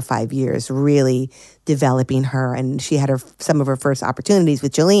think 4 or 5 years really developing her, and she had some of her first opportunities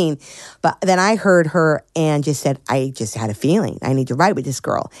with Jolene. But then I heard her and just said, I just had a feeling I need to write with this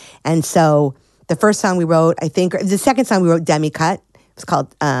girl. And so the first song we wrote, the second song we wrote, Demi Cut. It's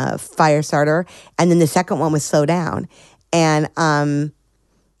called Firestarter. And then the second one was Slow Down. And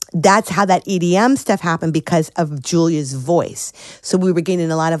that's how that EDM stuff happened because of Julia's voice. So we were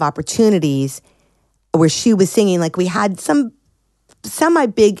getting a lot of opportunities where she was singing. Like we had some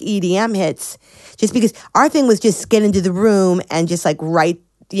semi-big EDM hits just because our thing was just get into the room and just like write,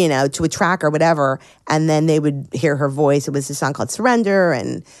 to a track or whatever. And then they would hear her voice. It was a song called Surrender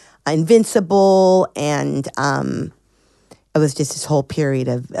and Invincible. And it was just this whole period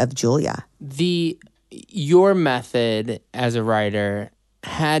of Julia. Your method as a writer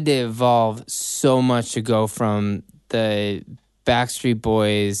had to evolve so much to go from the Backstreet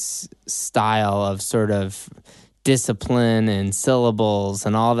Boys style of sort of discipline and syllables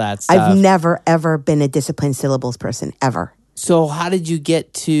and all that stuff. I've never, ever been a disciplined syllables person, ever. So how did you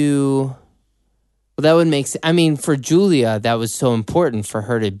get to... Well, that would make sense. I mean, for Julia, that was so important for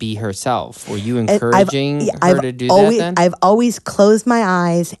her to be herself. Were you encouraging her to do that then? I've always closed my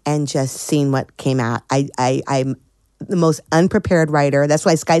eyes and just seen what came out. I'm the most unprepared writer. That's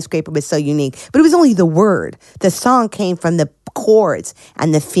why Skyscraper was so unique. But it was only the word. The song came from the chords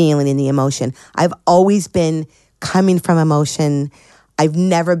and the feeling and the emotion. I've always been coming from emotion. I've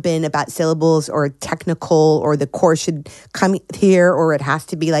never been about syllables or technical or the chorus should come here or it has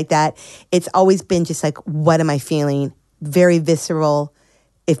to be like that. It's always been just like, what am I feeling? Very visceral.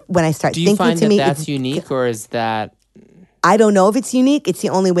 When I start thinking to me. Do you find that's unique or is that... I don't know if it's unique. It's the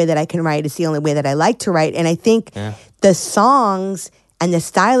only way that I can write. It's the only way that I like to write. And I think the songs and the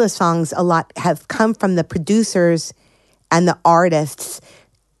style of songs a lot have come from the producers and the artists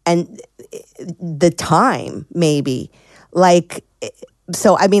and the time maybe. Like...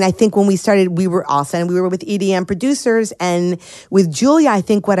 So, I mean, I think when we started, we were with EDM producers. And with Julia, I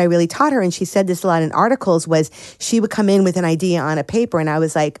think what I really taught her, and she said this a lot in articles, was she would come in with an idea on a paper. And I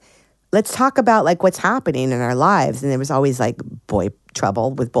was like, let's talk about like what's happening in our lives. And there was always like boy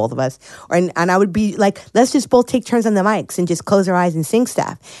trouble with both of us. And I would be like, let's just both take turns on the mics and just close our eyes and sing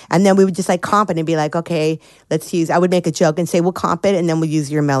stuff. And then we would just like comp it and be like, okay, I would make a joke and say, we'll comp it. And then we'll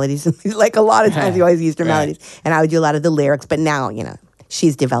use your melodies. Like a lot of times you always used your melodies. And I would do a lot of the lyrics. But now,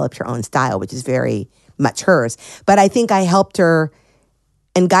 she's developed her own style, which is very much hers. But I think I helped her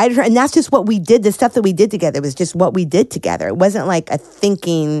and guided her. And that's just what we did. The stuff that we did together was just what we did together. It wasn't like a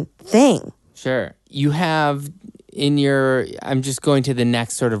thinking thing. Sure. You have I'm just going to the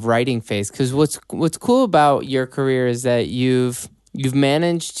next sort of writing phase. Because what's cool about your career is that you've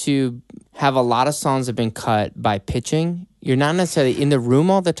managed to have a lot of songs that have been cut by pitching. You're not necessarily in the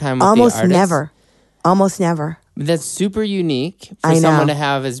room all the time with the artists. Almost never. That's super unique for someone to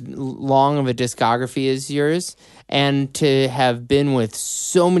have as long of a discography as yours and to have been with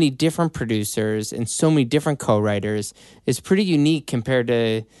so many different producers and so many different co-writers is pretty unique compared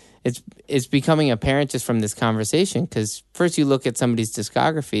to it's becoming apparent just from this conversation because first you look at somebody's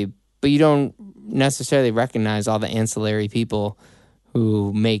discography, but you don't necessarily recognize all the ancillary people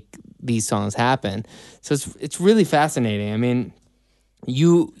who make these songs happen. So it's really fascinating. I mean,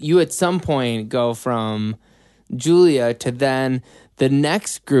 you at some point go from Julia to then the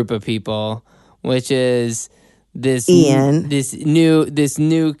next group of people, which is this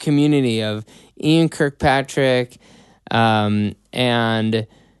new community of Ian Kirkpatrick, and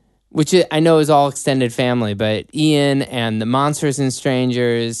which I know is all extended family, but Ian and the Monsters and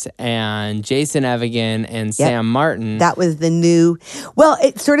Strangers and Jason Evigan and Sam Martin. That was the new... Well,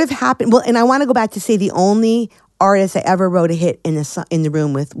 it sort of happened... Well, and I want to go back to say the only artist I ever wrote a hit in the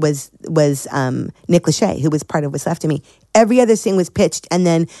room with was Nick Lachey, who was part of What's Left of Me. Every other thing was pitched, and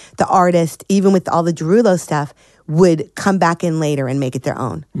then the artist, even with all the Derulo stuff, would come back in later and make it their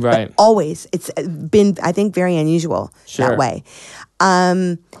own. Right. But always. It's been, I think, very unusual that way.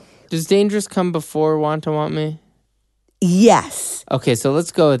 Does Dangerous come before Want to Want Me? Yes. Okay, so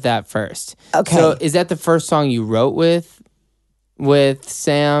let's go with that first. Okay. So is that the first song you wrote with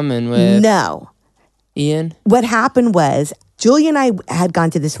Sam and with Ian? What happened was Julia and I had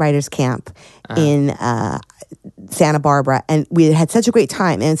gone to this writer's camp in Santa Barbara, and we had such a great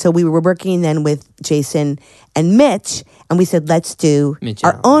time. And so we were working then with Jason and Mitch, and we said, let's do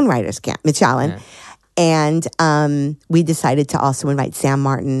our own writer's camp, Mitch Allen. Yeah. And we decided to also invite Sam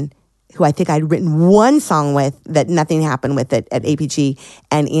Martin, who I think I'd written one song with that nothing happened with it at APG,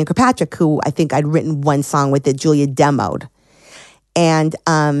 and Ian Kirkpatrick, who I think I'd written one song with that Julia demoed. And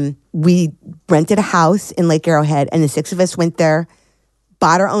we rented a house in Lake Arrowhead, and the six of us went there,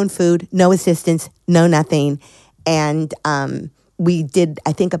 bought our own food, no assistance, no nothing. And we did,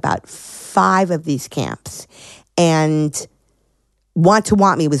 I think, about 5 of these camps. And Want to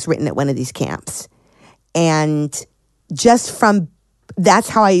Want Me was written at one of these camps. And just from, that's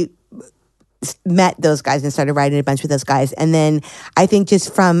how I met those guys and started writing a bunch with those guys. And then I think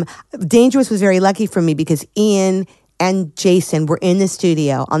just from, Dangerous was very lucky for me because Ian and Jason were in the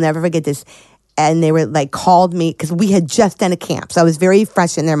studio. I'll never forget this. And they were like, called me because we had just done a camp. So I was very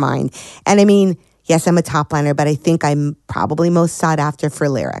fresh in their mind. And I mean, yes, I'm a top liner, but I think I'm probably most sought after for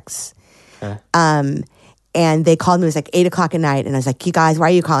lyrics. Okay. And they called me, it was like 8 o'clock at night. And I was like, you guys, why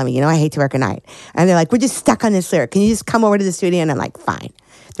are you calling me? You know, I hate to work at night. And they're like, we're just stuck on this lyric. Can you just come over to the studio? And I'm like, fine.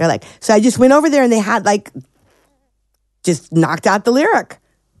 They're like, so I just went over there and they had like, just knocked out the lyric.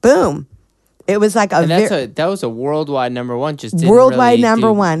 Boom. It was like that was a worldwide number one. Just didn't worldwide really number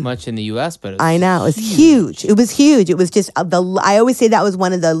do one much in the U.S., but I know it was huge. It was huge. It was just I always say that was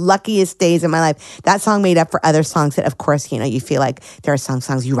one of the luckiest days in my life. That song made up for other songs that, of course, you know, you feel like there are some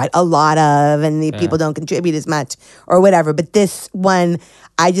songs you write a lot of, and the people don't contribute as much or whatever. But this one,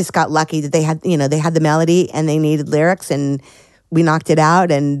 I just got lucky that they had the melody and they needed lyrics, and we knocked it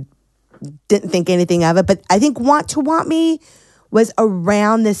out and didn't think anything of it. But I think Want to Want Me was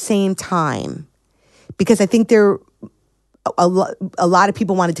around the same time because I think a lot of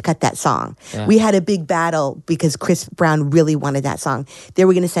people wanted to cut that song. Yeah. We had a big battle because Chris Brown really wanted that song. They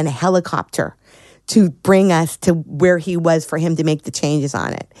were going to send a helicopter to bring us to where he was for him to make the changes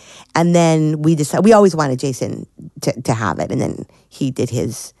on it. And then we decided, we always wanted Jason to have it, and then he did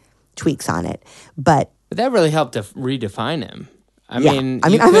his tweaks on it. But that really helped to redefine him. I mean,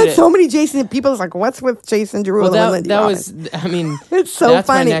 I've had so many Jason people. It's like, what's with Jason Derulo? Well, that was. I mean, it's so that's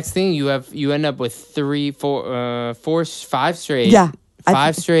funny. My next thing. You end up with 5 straight. Yeah,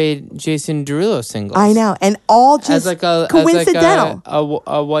 5 straight Jason Derulo singles. I know, and all just coincidental.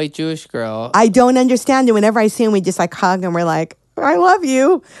 A white Jewish girl. I don't understand it. Whenever I see him, we just like hug and we're like, "I love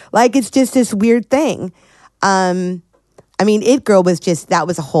you." Like it's just this weird thing. I mean, It Girl was that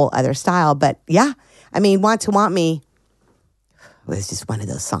was a whole other style. But yeah, I mean, Want to Want Me was just one of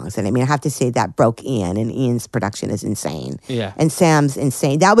those songs. And I mean, I have to say that broke Ian, and Ian's production is insane. Yeah. And Sam's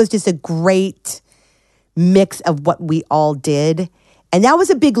insane. That was just a great mix of what we all did. And that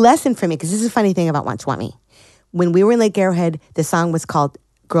was a big lesson for me, because this is a funny thing about Want to Want Me. When we were in Lake Arrowhead, the song was called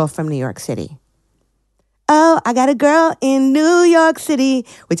Girl from New York City. Oh, I got a girl in New York City,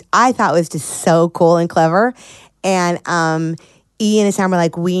 which I thought was just so cool and clever. And Ian and Sam were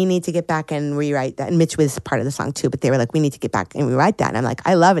like, we need to get back and rewrite that. And Mitch was part of the song too, but they were like, we need to get back and rewrite that. And I'm like,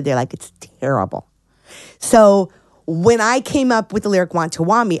 I love it. They're like, it's terrible. So when I came up with the lyric Want to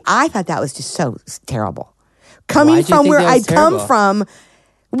Want Me, I thought that was just so terrible. Coming from where I'd come from,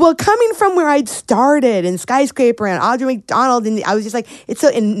 coming from where I'd started in Skyscraper and Audrey McDonald, and I was just like, it's so.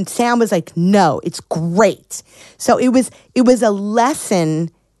 And Sam was like, no, it's great. So it was a lesson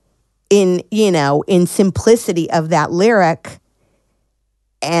in simplicity of that lyric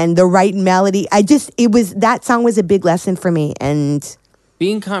and the right melody. That song was a big lesson for me. And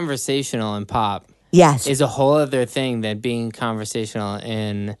being conversational in pop, yes, is a whole other thing than being conversational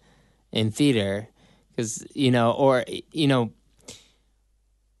in theater. Because, you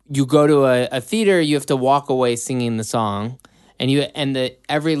go to a theater, you have to walk away singing the song, and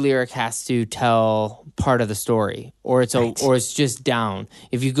every lyric has to tell part of the story, or it's just down.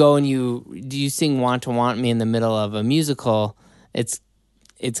 If you go and you sing Want to Want Me in the middle of a musical, it's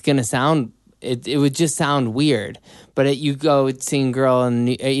going to sound it would just sound weird. But you go sing "Girl" and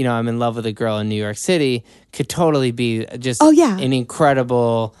I'm in love with a girl in New York City could totally be just an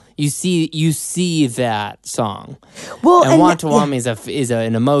incredible. You see that song. Well, and "Want to Want Me" is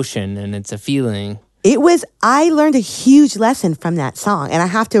an emotion and it's a feeling. I learned a huge lesson from that song, and I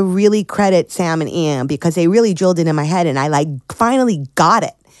have to really credit Sam and Ian because they really drilled it in my head, and I finally got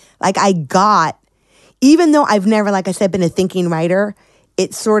it. Even though I've never, like I said, been a thinking writer,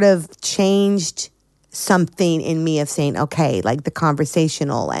 it sort of changed something in me of saying, okay, like the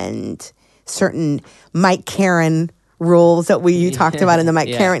conversational and certain Mike Caren rules that you talked about in the Mike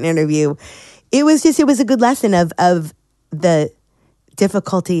Caren interview. It was a good lesson of the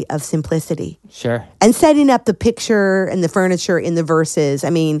difficulty of simplicity. Sure. And setting up the picture and the furniture in the verses. I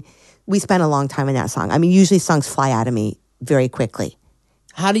mean, we spent a long time in that song. I mean, usually songs fly out of me very quickly.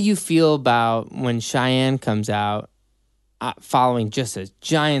 How do you feel about when Cheyenne comes out following just a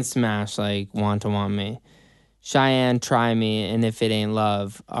giant smash like "Want to Want Me"? Cheyenne, "Try Me," and "If It Ain't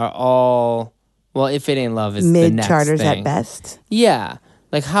Love" are all, well, "If It Ain't Love" is the next mid-charters thing. at best. Yeah.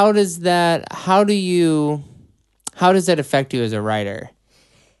 Like, how does that affect you as a writer?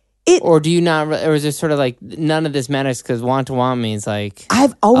 Or do you not, or is it sort of like none of this matters because "Want to Want Me" is like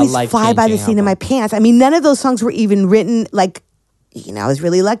I've always fly by the seat of my pants. I mean, none of those songs were even written like, I was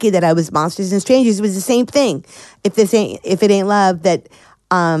really lucky that I was Monsters and Strangers. It was the same thing. If It Ain't Love, that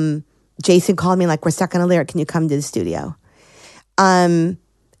Jason called me like, we're stuck on a lyric. Can you come to the studio?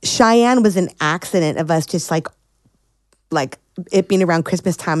 Cheyenne was an accident of us just like it being around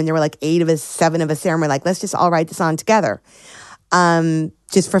Christmas time, and there were like 7 of us there, and we're like, let's just all write the song together.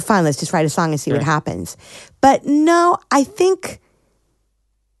 Just for fun, let's just write a song and see what happens. But no, I think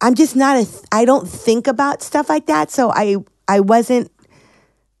I'm just I don't think about stuff like that. So I wasn't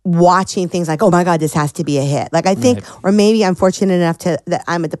watching things like, oh my God, this has to be a hit. Like I think, or maybe I'm fortunate enough that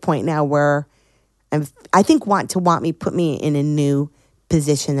I'm at the point now where I think "Want to Want Me" put me in a new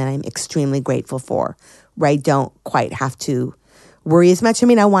position that I'm extremely grateful for, where I don't quite have to worry as much. I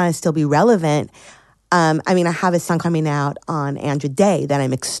mean, I want to still be relevant. I mean, I have a song coming out on Andra Day that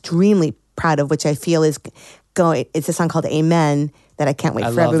I'm extremely proud of, which I feel is going. It's a song called "Amen" that I can't wait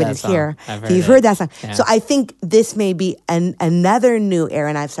for everybody to hear. You've heard that song. Yeah. So I think this may be another new era,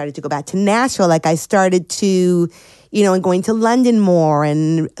 and I've started to go back to Nashville. Like I started to, and going to London more,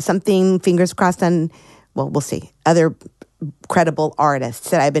 and something, fingers crossed on, well, we'll see, other credible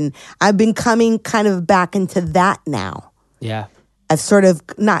artists that I've been coming kind of back into that now. Yeah. I've sort of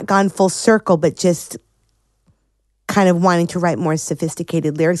not gone full circle, but just kind of wanting to write more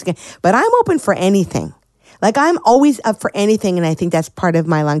sophisticated lyrics again. But I'm open for anything. Like, I'm always up for anything, and I think that's part of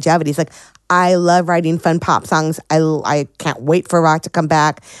my longevity. It's like, I love writing fun pop songs. I can't wait for rock to come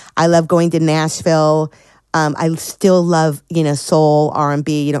back. I love going to Nashville. I still love, soul,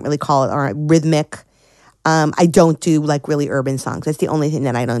 R&B. You don't really call it rhythmic. I don't do, like, really urban songs. That's the only thing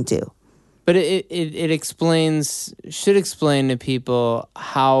that I don't do. But it should explain to people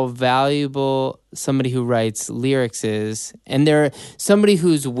how valuable somebody who writes lyrics is, and they're somebody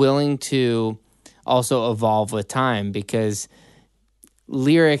who's willing to also evolve with time, because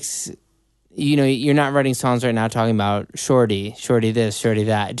lyrics, you're not writing songs right now talking about shorty this, shorty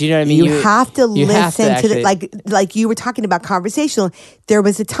that. Do you know what I mean? You have to listen to like you were talking about conversational. There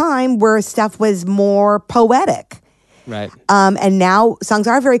was a time where stuff was more poetic. Right. And now songs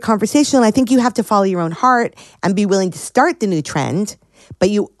are very conversational. And I think you have to follow your own heart and be willing to start the new trend, but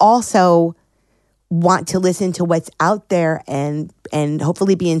you also want to listen to what's out there and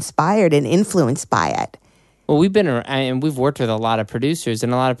hopefully be inspired and influenced by it. Well, we've worked with a lot of producers,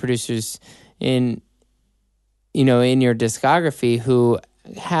 and a lot of producers in your discography who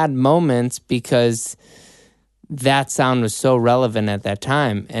had moments because that sound was so relevant at that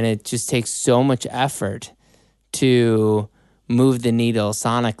time, and it just takes so much effort to move the needle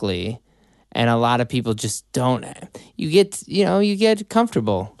sonically, and a lot of people just don't. You get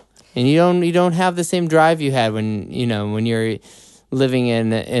comfortable, and you don't have the same drive you had when you're living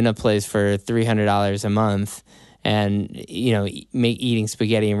in a place for $300 a month and eating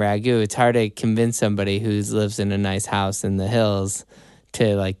spaghetti and ragu. It's hard to convince somebody who lives in a nice house in the hills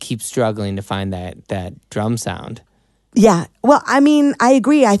to like keep struggling to find that drum sound. Yeah. Well, I mean, I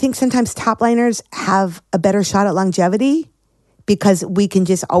agree. I think sometimes top liners have a better shot at longevity because we can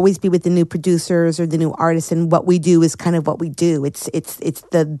just always be with the new producers or the new artists, and what we do is kind of what we do. It's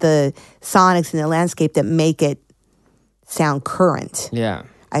the sonics and the landscape that make it sound current. Yeah.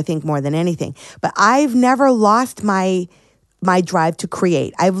 I think more than anything. But I've never lost my drive to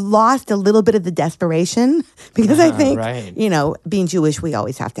create. I've lost a little bit of the desperation because I think, being Jewish, we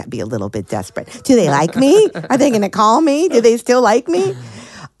always have to be a little bit desperate. Do they like me? Are they going to call me? Do they still like me?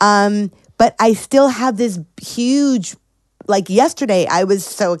 But But I still have this huge, like yesterday, I was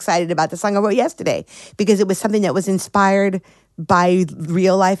so excited about the song I wrote yesterday because it was something that was inspired by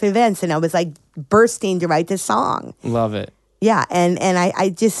real life events. And I was like bursting to write this song. Love it. Yeah, and I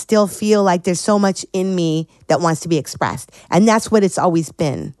just still feel like there's so much in me that wants to be expressed. And that's what it's always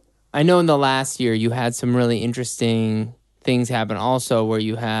been. I know in the last year you had some really interesting things happen also where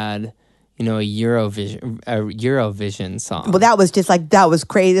you had, a Eurovision song. Well, that was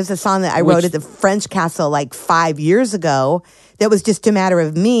crazy. It was a song that I wrote at the French Castle like 5 years ago. That was just a matter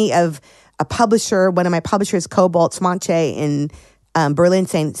of me, of a publisher, one of my publishers, Cobalt Smonche in Berlin,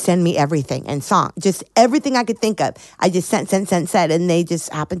 saying, send me everything and song. Just everything I could think of. I just sent, and they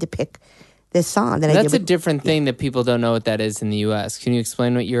just happened to pick this song that I did. That's a different thing that people don't know what that is in the U.S. Can you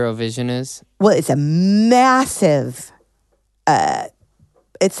explain what Eurovision is? Well, it's a massive...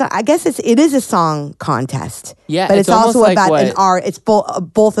 I guess it is a song contest. Yeah, but it's also like about an art. It's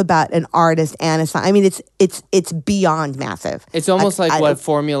both about an artist and a song. I mean, it's beyond massive. It's almost like what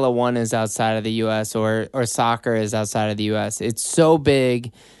Formula One is outside of the U.S. or soccer is outside of the U.S. It's so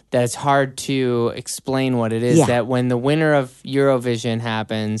big that it's hard to explain what it is. Yeah. That when the winner of Eurovision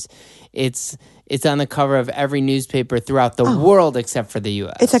happens, it's on the cover of every newspaper throughout the world except for the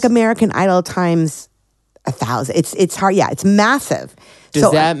U.S. It's like American Idol times 1,000. It's hard. Yeah, it's massive.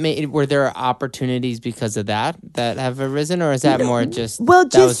 Does that make? Were there opportunities because of that have arisen, or is that more just that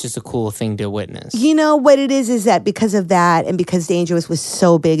was just a cool thing to witness? You know what it is that because of that, and because Dangerous was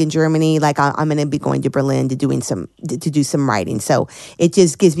so big in Germany, like I'm going to be going to Berlin to do some writing. So it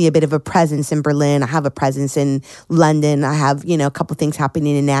just gives me a bit of a presence in Berlin. I have a presence in London. I have a couple things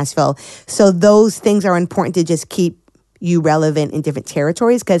happening in Nashville. So those things are important to just keep you relevant in different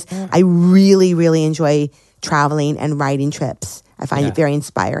territories because I really, really enjoy traveling and writing trips. I find it very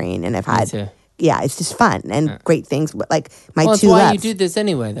inspiring, and I've had, it's just fun and great things. Like my that's two why loves. you do this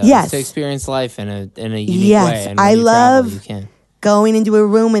anyway, though. Yes, to experience life in a unique way. Yes, And I love travel, you can. going into a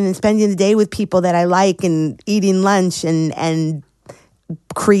room and then spending the day with people that I like and eating lunch and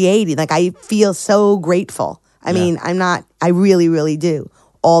creating. Like I feel so grateful. I mean, I really, really do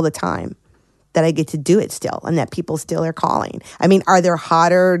all the time that I get to do it still and that people still are calling. I mean, are there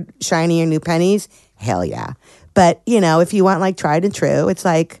hotter, shinier new pennies? Hell yeah. But, if you want like tried and true, it's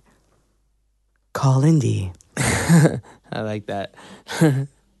like, call Indy. I like that.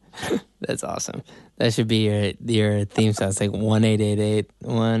 That's awesome. That should be your theme song. It's like 1-888-1888.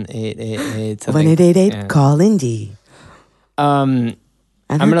 1-888, call Indy. I'm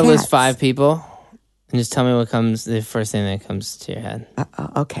going to list 5 people and just tell me what comes, the first thing that comes to your head.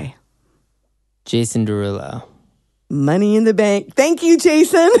 Okay. Jason Derulo. Money in the Bank. Thank you,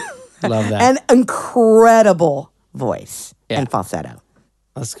 Jason. Love that. An incredible voice and falsetto.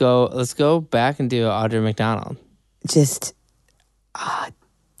 Let's go back and do Audra McDonald. Just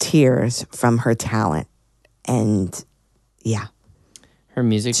tears from her talent. And her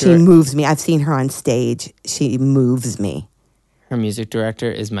music she moves me. I've seen her on stage. She moves me. Her music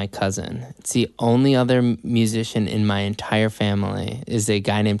director is my cousin. It's the only other musician in my entire family is a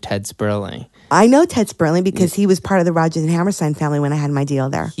guy named Ted Sperling. I know Ted Sperling because he was part of the Rodgers and Hammerstein family when I had my deal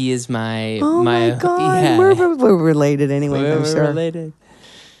there. He is my... Oh my God. Yeah. We're related anyway, I'm sure. We're related.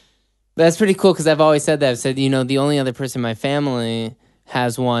 That's pretty cool because I've always said that. I've said, the only other person in my family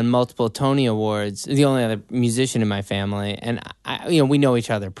has won multiple Tony Awards. The only other musician in my family. And, we know each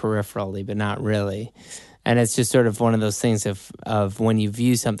other peripherally, but not really. And it's just sort of one of those things of when you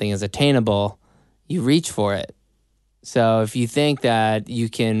view something as attainable, you reach for it. So if you think that you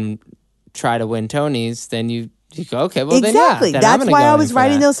can try to win Tonys, then you go, okay, well, exactly. then That's why I was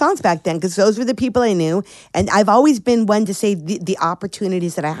writing those songs back then, because those were the people I knew. And I've always been one to say the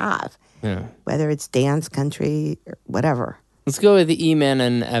opportunities that I have, whether it's dance, country, or whatever. Let's go with the E-Man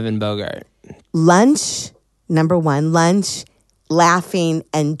and Evan Bogart. Lunch, number one. Lunch, laughing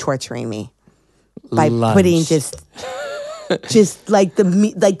and torturing me. By putting just like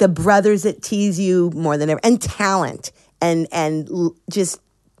the brothers that tease you more than ever, and talent and just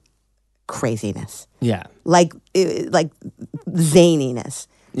craziness. Yeah, like zaniness.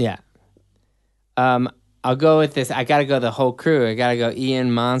 Yeah. I'll go with this. I gotta go the whole crew. I gotta go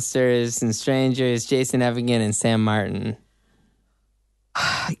Ian, Monsters and Strangers, Jason Evigan, and Sam Martin.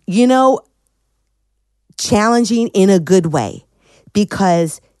 Challenging in a good way,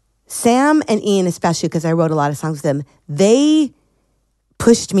 because Sam and Ian, especially because I wrote a lot of songs with them, they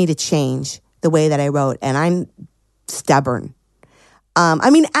pushed me to change the way that I wrote, and I'm stubborn.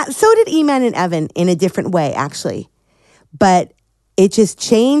 So did E-Man and Evan in a different way, actually. But it just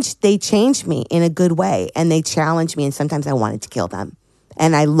changed. They changed me in a good way, and they challenged me, and sometimes I wanted to kill them.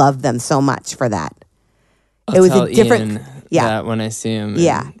 And I love them so much for that. It was a different... Yeah. that when I see him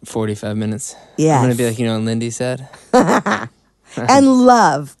Yeah. in 45 minutes. Yes. I'm going to be like, you know what Lindy said? And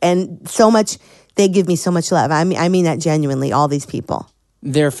love. And so much, they give me so much love. I mean that genuinely, all these people.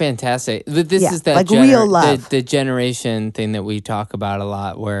 They're fantastic. But this Yeah, is that like real love. the generation thing that we talk about a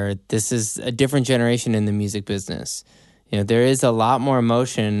lot, where this is a different generation in the music business. You know, there is a lot more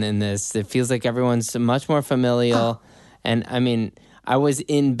emotion in this. It feels like everyone's much more familial. And I mean, I was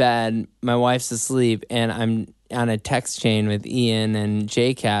in bed, my wife's asleep, and I'm on a text chain with Ian and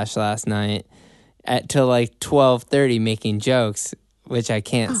Jay Cash last night till like 12:30 making jokes, which I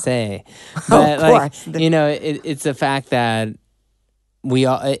can't say. But like, you know, it's the fact that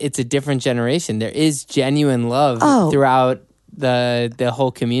it's a different generation. There is genuine love throughout the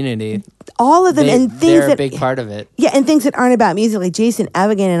whole community. All of them, and things they're a big part of it. Yeah, and things that aren't about music. Like Jason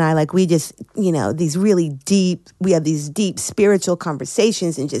Evigan and I, like we just, you know, we have these deep spiritual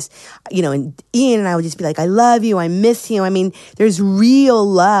conversations, and just, you know, and Ian and I would just be like, I love you, I miss you. I mean, there's real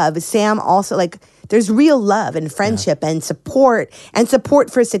love. Sam also, like, there's real love and friendship and support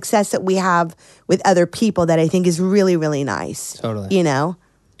for success that we have with other people that I think is really, really nice. Totally. You know?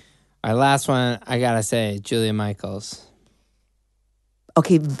 Our last one, I gotta say, Julia Michaels.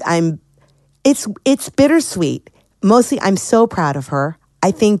 Okay, it's bittersweet. Mostly, I'm so proud of her.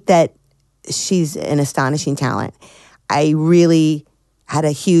 I think that she's an astonishing talent. I really had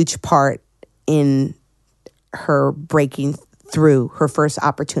a huge part in her breaking through her first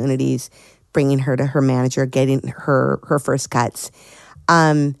opportunities, bringing her to her manager, getting her first cuts.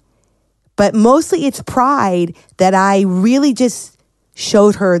 But mostly it's pride that I really just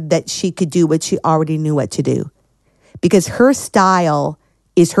showed her that she could do what she already knew what to do. Because her style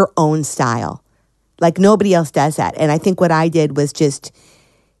is her own style. Like nobody else does that. And I think what I did was just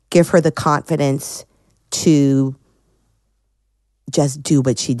give her the confidence to just do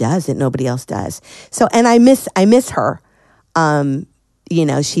what she does that nobody else does. So, and I miss her. You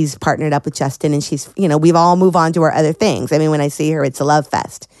know, she's partnered up with Justin, and she's, you know, we've all moved on to our other things. I mean, when I see her, it's a love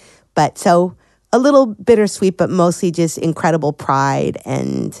fest. But so a little bittersweet, but mostly just incredible pride.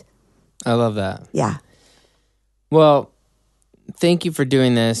 And I love that. Yeah. Well, thank you for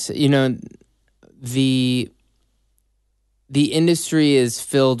doing this. You know, the industry is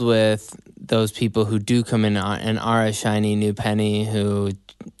filled with those people who do come in and are a shiny new penny who,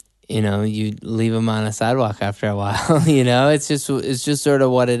 you know, you leave them on a sidewalk after a while. You know, it's just sort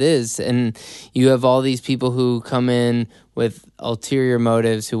of what it is. And you have all these people who come in with ulterior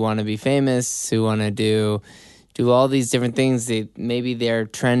motives, who want to be famous, who want to do all these different things. Maybe they're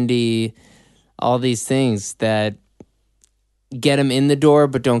trendy, all these things that get them in the door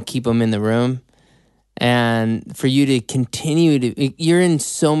but don't keep them in the room. And for you to continue you're in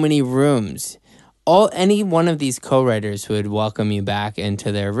so many rooms. Any one of these co-writers would welcome you back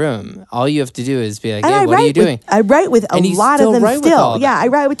into their room. All you have to do is be like, hey, what are you doing? I write with a lot of them still. Yeah, I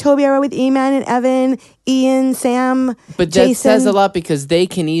write with Toby, I write with Eman and Evan, Ian, Sam, But Jason. That says a lot because they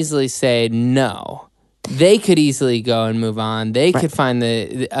can easily say no. They could easily go and move on. They could find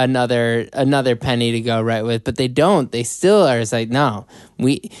another penny to go right with, but they don't. They still are. It's like, no,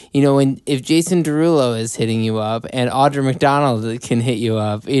 if Jason Derulo is hitting you up and Audra McDonald can hit you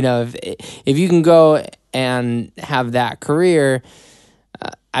up, you know, if you can go and have that career,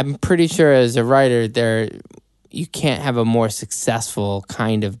 I'm pretty sure as a writer you can't have a more successful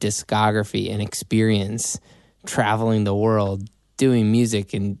kind of discography and experience traveling the world doing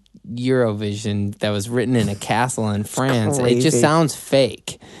music and Eurovision that was written in a castle in France. It just sounds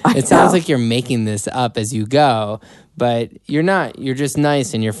fake. It sounds like you're making this up as you go, but you're not. You're just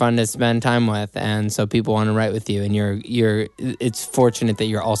nice and you're fun to spend time with, and so people want to write with you. And it's fortunate that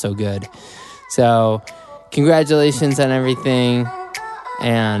you're also good. So, congratulations on everything,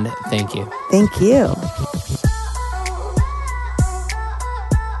 and thank you. Thank you.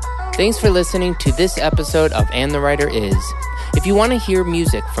 Thanks for listening to this episode of And the Writer Is. If you want to hear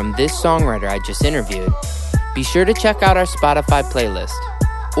music from this songwriter I just interviewed, be sure to check out our Spotify playlist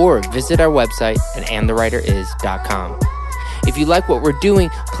or visit our website at andthewriteris.com. If you like what we're doing,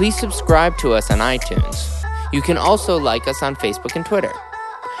 please subscribe to us on iTunes. You can also like us on Facebook and Twitter.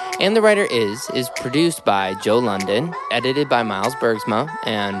 And the Writer is produced by Joe London, edited by Miles Bergsma,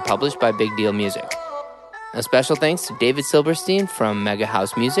 and published by Big Deal Music. A special thanks to David Silberstein from Mega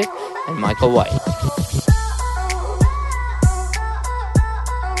House Music and Michael White.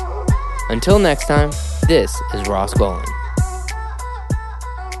 Until next time, this is Ross Golan.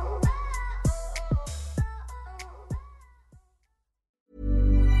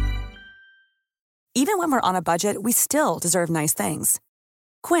 Even when we're on a budget, we still deserve nice things.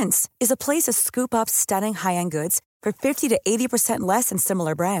 Quince is a place to scoop up stunning high-end goods for 50 to 80% less than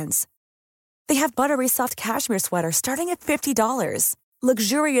similar brands. They have buttery soft cashmere sweaters starting at $50,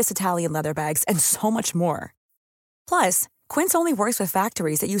 luxurious Italian leather bags, and so much more. Plus, Quince only works with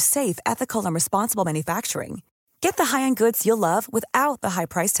factories that use safe, ethical, and responsible manufacturing. Get the high-end goods you'll love without the high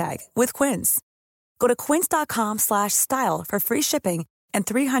price tag with Quince. Go to quince.com/style for free shipping and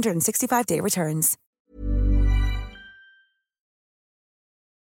 365-day returns.